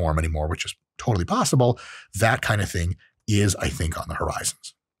embodied form anymore, which is totally possible. That kind of thing is, I think, on the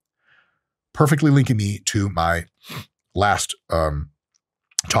horizons. Perfectly linking me to my last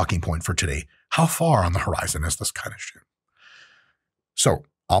talking point for today. How far on the horizon is this kind of shit? So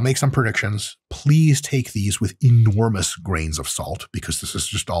I'll make some predictions. Please take these with enormous grains of salt because this is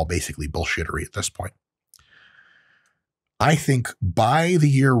just all basically bullshittery at this point. I think by the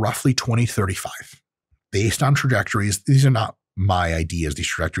year roughly 2035, based on trajectories, these are not my ideas. These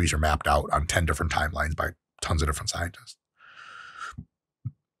trajectories are mapped out on 10 different timelines by tons of different scientists.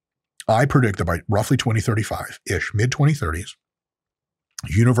 I predict that by roughly 2035-ish, mid-2030s,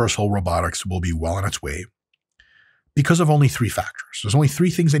 universal robotics will be well on its way because of only three factors. There's only three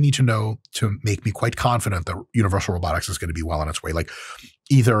things I need to know to make me quite confident that universal robotics is going to be well on its way. Like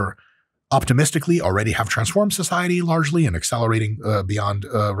either optimistically already have transformed society largely and accelerating beyond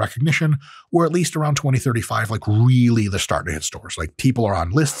recognition, or at least around 2035, like really they're starting to hit stores. Like people are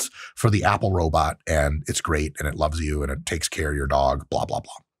on lists for the Apple robot and it's great and it loves you and it takes care of your dog, blah, blah,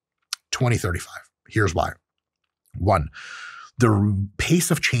 blah. 2035. Here's why. One, the pace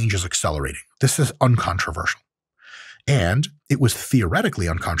of change is accelerating. This is uncontroversial. And it was theoretically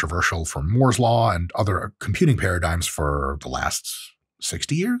uncontroversial for Moore's law and other computing paradigms for the last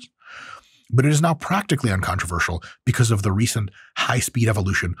 60 years. But it is now practically uncontroversial because of the recent high-speed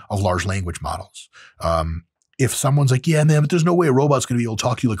evolution of large language models. If someone's like, yeah, man, but there's no way a robot's going to be able to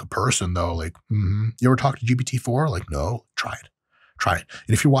talk to you like a person, though. Like, you ever talk to GPT-4? Like, no, try it. Try it.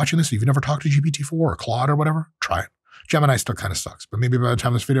 And if you're watching this, if you've never talked to GPT-4 or Claude or whatever, try it. Gemini still kind of sucks, but maybe by the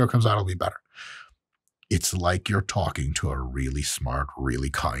time this video comes out, it'll be better. It's like you're talking to a really smart, really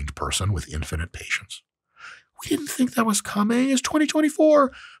kind person with infinite patience. We didn't think that was coming. It's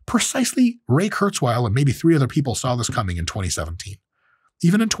 2024. Precisely Ray Kurzweil and maybe three other people saw this coming in 2017.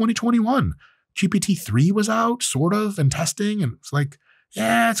 Even in 2021, GPT-3 was out, sort of, and testing, and it's like,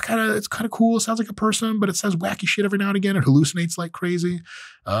 yeah, it's kind of cool. It sounds like a person, but it says wacky shit every now and again. It hallucinates like crazy.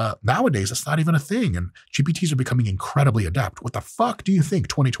 Nowadays, it's not even a thing, and GPTs are becoming incredibly adept. What the fuck do you think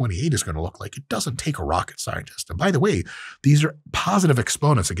 2028 is going to look like? It doesn't take a rocket scientist. And by the way, these are positive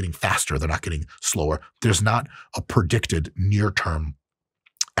exponents are getting faster. They're not getting slower. There's not a predicted near-term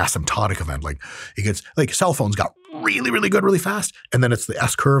asymptotic event. Like it gets like cell phones got really, really good really fast. And then it's the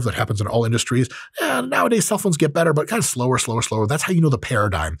S curve that happens in all industries. And nowadays cell phones get better, but kind of slower. That's how you know the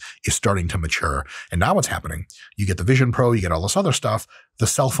paradigm is starting to mature. And now what's happening? You get the Vision Pro, you get all this other stuff. The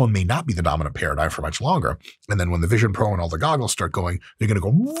cell phone may not be the dominant paradigm for much longer. And then when the Vision Pro and all the goggles start going, they're going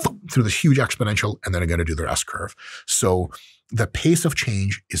to go through this huge exponential and then they're going to do their S curve. So the pace of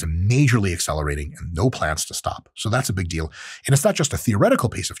change is majorly accelerating and no plans to stop. So that's a big deal. And it's not just a theoretical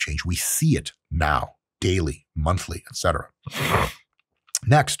pace of change. We see it now, daily, monthly, etc.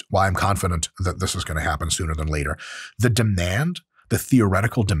 Next, why I'm confident that this is going to happen sooner than later, the demand, the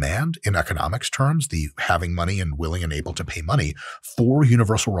theoretical demand in economics terms, the having money and willing and able to pay money for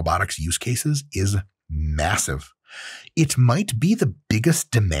universal robotics use cases is massive. It might be the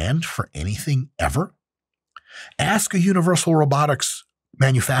biggest demand for anything ever. Ask a universal robotics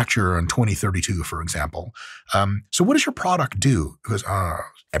manufacturer in 2032, for example. So what does your product do? It goes,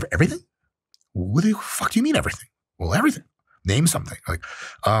 everything? What the fuck do you mean everything? Well, everything. Name something. Like,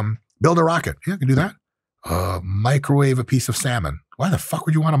 build a rocket. Yeah, I can do that. Microwave a piece of salmon. Why the fuck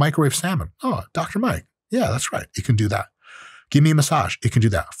would you want to microwave salmon? Oh, Dr. Mike. Yeah, that's right. It can do that. Give me a massage. It can do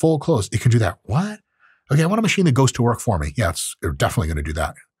that. Fold clothes. It can do that. What? Okay, I want a machine that goes to work for me. Yeah, it's definitely going to do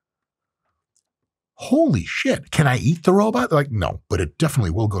that. Holy shit, can I eat the robot? They're like, no, but it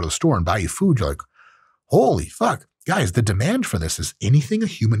definitely will go to the store and buy you food. You're like, holy fuck. Guys, the demand for this is anything a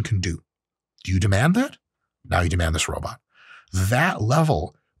human can do. Do you demand that? Now you demand this robot. That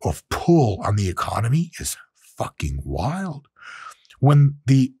level of pull on the economy is fucking wild. When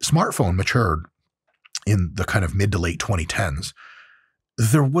the smartphone matured in the kind of mid to late 2010s,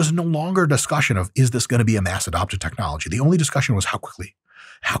 there was no longer a discussion of, is this going to be a mass adopted technology? The only discussion was how quickly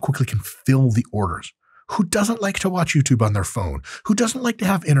can fill the orders. Who doesn't like to watch YouTube on their phone? Who doesn't like to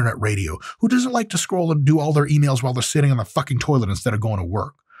have internet radio? Who doesn't like to scroll and do all their emails while they're sitting on the fucking toilet instead of going to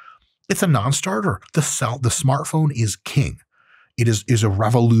work? It's a non-starter. The smartphone is king. It is a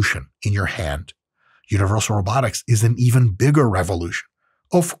revolution in your hand. Universal Robotics is an even bigger revolution.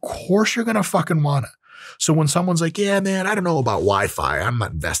 Of course you're going to fucking want it. So when someone's like, yeah, man, I don't know about Wi-Fi. I'm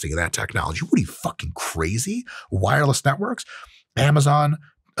not investing in that technology. What are you, fucking crazy? Wireless networks? Amazon,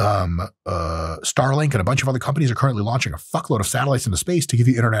 Starlink, and a bunch of other companies are currently launching a fuckload of satellites into space to give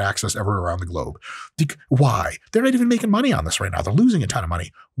you internet access everywhere around the globe. Why? They're not even making money on this right now. They're losing a ton of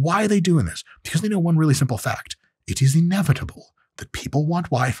money. Why are they doing this? Because they know one really simple fact. It is inevitable that people want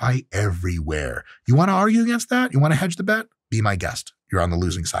Wi-Fi everywhere. You want to argue against that? You want to hedge the bet? Be my guest. You're on the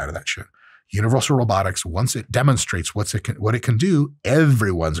losing side of that shit. Universal Robotics, once it demonstrates what it can do,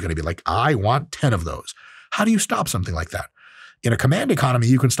 everyone's going to be like, I want 10 of those. How do you stop something like that? In a command economy,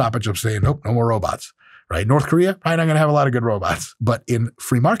 you can stop it just saying, nope, no more robots, right? North Korea, probably not going to have a lot of good robots. But in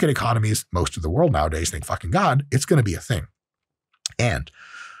free market economies, most of the world nowadays, thank fucking God, it's going to be a thing. And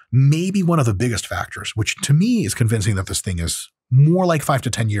maybe one of the biggest factors, which to me is convincing that this thing is more like 5 to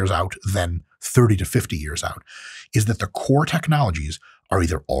 10 years out than 30 to 50 years out, is that the core technologies are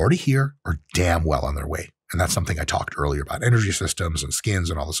either already here or damn well on their way. And that's something I talked earlier about, energy systems and skins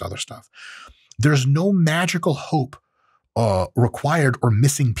and all this other stuff. There's no magical hope required or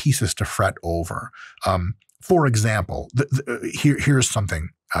missing pieces to fret over. For example, here's something,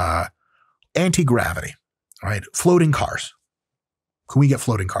 anti-gravity, right? Floating cars. Can we get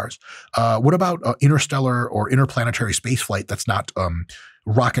floating cars? What about interstellar or interplanetary space flight that's not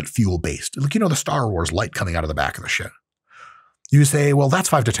rocket fuel based? Like, the Star Wars light coming out of the back of the ship. You say, well, that's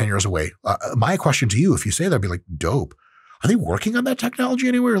 5 to 10 years away. My question to you, if you say that, would be like, dope. Are they working on that technology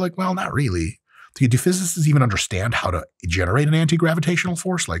anywhere? Like, well, not really. Do physicists even understand how to generate an anti-gravitational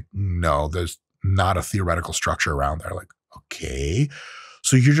force? Like, no, there's not a theoretical structure around there. Like, okay.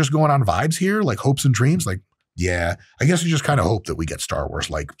 So you're just going on vibes here, like hopes and dreams? Like, yeah, I guess you just kind of hope that we get Star Wars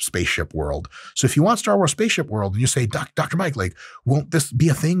like Spaceship World. So if you want Star Wars Spaceship World and you say, Dr. Mike, like, won't this be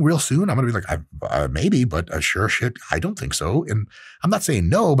a thing real soon? I'm going to be like, maybe, but sure shit, I don't think so. And I'm not saying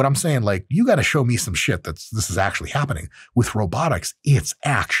no, but I'm saying like, you got to show me some shit this is actually happening. With robotics, it's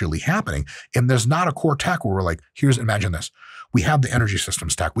actually happening. And there's not a core tech where we're like, imagine this. We have the energy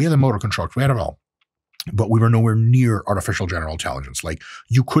systems tech. We have the motor control. We had it all. But we were nowhere near artificial general intelligence. Like,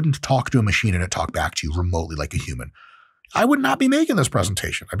 you couldn't talk to a machine and it talk back to you remotely like a human. I would not be making this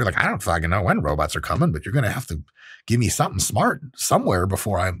presentation. I'd be like, I don't fucking know when robots are coming, but you're going to have to give me something smart somewhere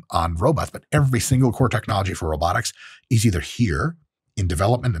before I'm on robots. But every single core technology for robotics is either here in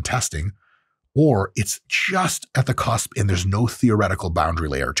development and testing, or it's just at the cusp and there's no theoretical boundary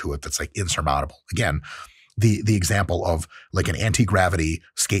layer to it that's like insurmountable. Again, the example of like an anti-gravity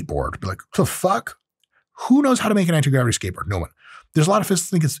skateboard. Be like, the fuck? Who knows how to make an anti-gravity skateboard? No one. There's a lot of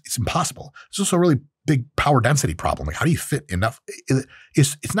physicists think it's impossible. It's also a really big power density problem. Like, how do you fit enough?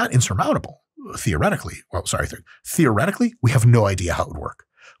 It's not insurmountable theoretically. Well, sorry. Theoretically, we have no idea how it would work.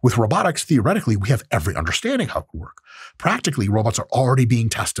 With robotics, theoretically, we have every understanding how it would work. Practically, robots are already being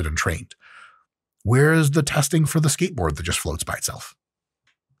tested and trained. Where is the testing for the skateboard that just floats by itself?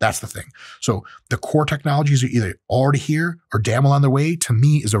 That's the thing. So the core technologies are either already here or damn well on their way, to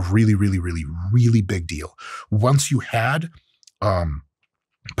me, is a really, really, really, really big deal. Once you had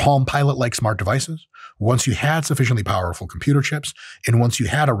Palm Pilot-like smart devices, once you had sufficiently powerful computer chips, and once you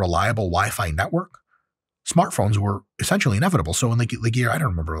had a reliable Wi-Fi network, smartphones were essentially inevitable. So in the year, I don't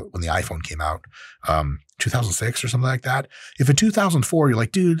remember when the iPhone came out, 2006 or something like that. If in 2004, you're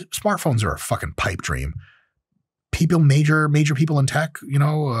like, dude, smartphones are a fucking pipe dream. Major people in tech,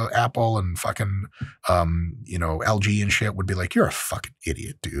 Apple and fucking, LG and shit would be like, you're a fucking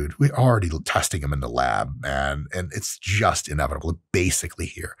idiot, dude. We're already testing them in the lab, man. And it's just inevitable. Basically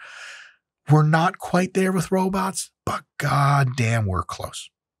here. We're not quite there with robots, but goddamn, we're close.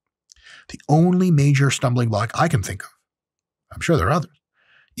 The only major stumbling block I can think of, I'm sure there are others,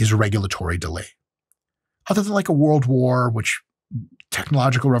 is regulatory delay. Other than like a world war, which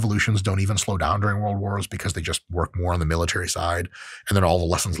technological revolutions don't even slow down during world wars because they just work more on the military side. And then all the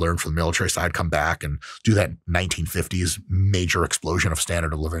lessons learned from the military side come back and do that 1950s major explosion of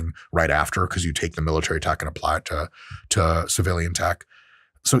standard of living right after, because you take the military tech and apply it to civilian tech.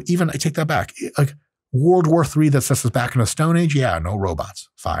 So even I take that back. Like, World War III that sets us back in the Stone Age? Yeah, no robots.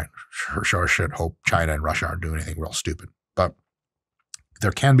 Fine. Sure as shit hope China and Russia aren't doing anything real stupid. But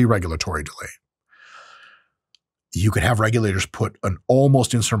there can be regulatory delay. You could have regulators put an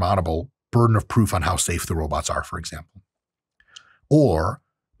almost insurmountable burden of proof on how safe the robots are, for example. Or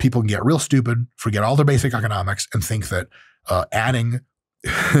people can get real stupid, forget all their basic economics, and think that adding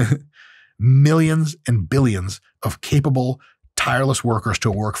millions and billions of capable, tireless workers to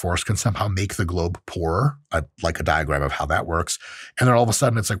a workforce can somehow make the globe poorer, like a diagram of how that works. And then all of a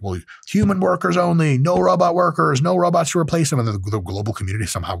sudden it's like, well, human workers only, no robot workers, no robots to replace them. And the global community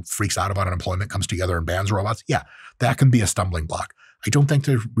somehow freaks out about unemployment, comes together and bans robots. Yeah, that can be a stumbling block. I don't think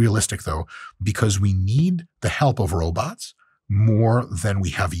they're realistic though, because we need the help of robots more than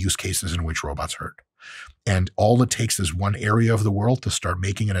we have use cases in which robots hurt. And all it takes is one area of the world to start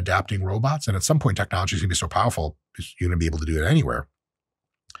making and adapting robots. And at some point, technology is going to be so powerful, you're going to be able to do it anywhere.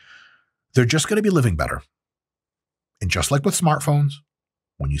 They're just going to be living better. And just like with smartphones,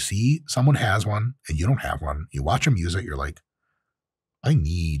 when you see someone has one and you don't have one, you watch them use it, you're like, I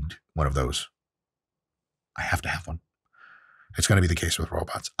need one of those. I have to have one. It's going to be the case with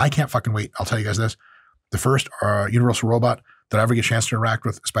robots. I can't fucking wait. I'll tell you guys this. The first universal robot that I ever get a chance to interact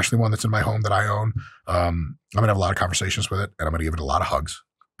with, especially one that's in my home that I own, I'm going to have a lot of conversations with it, and I'm going to give it a lot of hugs,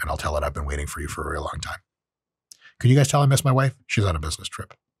 and I'll tell it I've been waiting for you for a very long time. Can you guys tell I miss my wife? She's on a business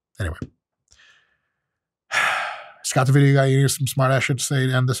trip. Anyway. Scott, the video guy, you need some smart ass shit to say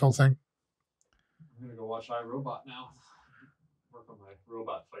to end this whole thing? I'm going to go watch iRobot now. Work on my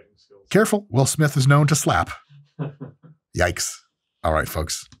robot fighting skills. Careful. Will Smith is known to slap. Yikes. All right,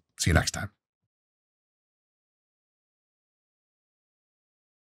 folks. See you next time.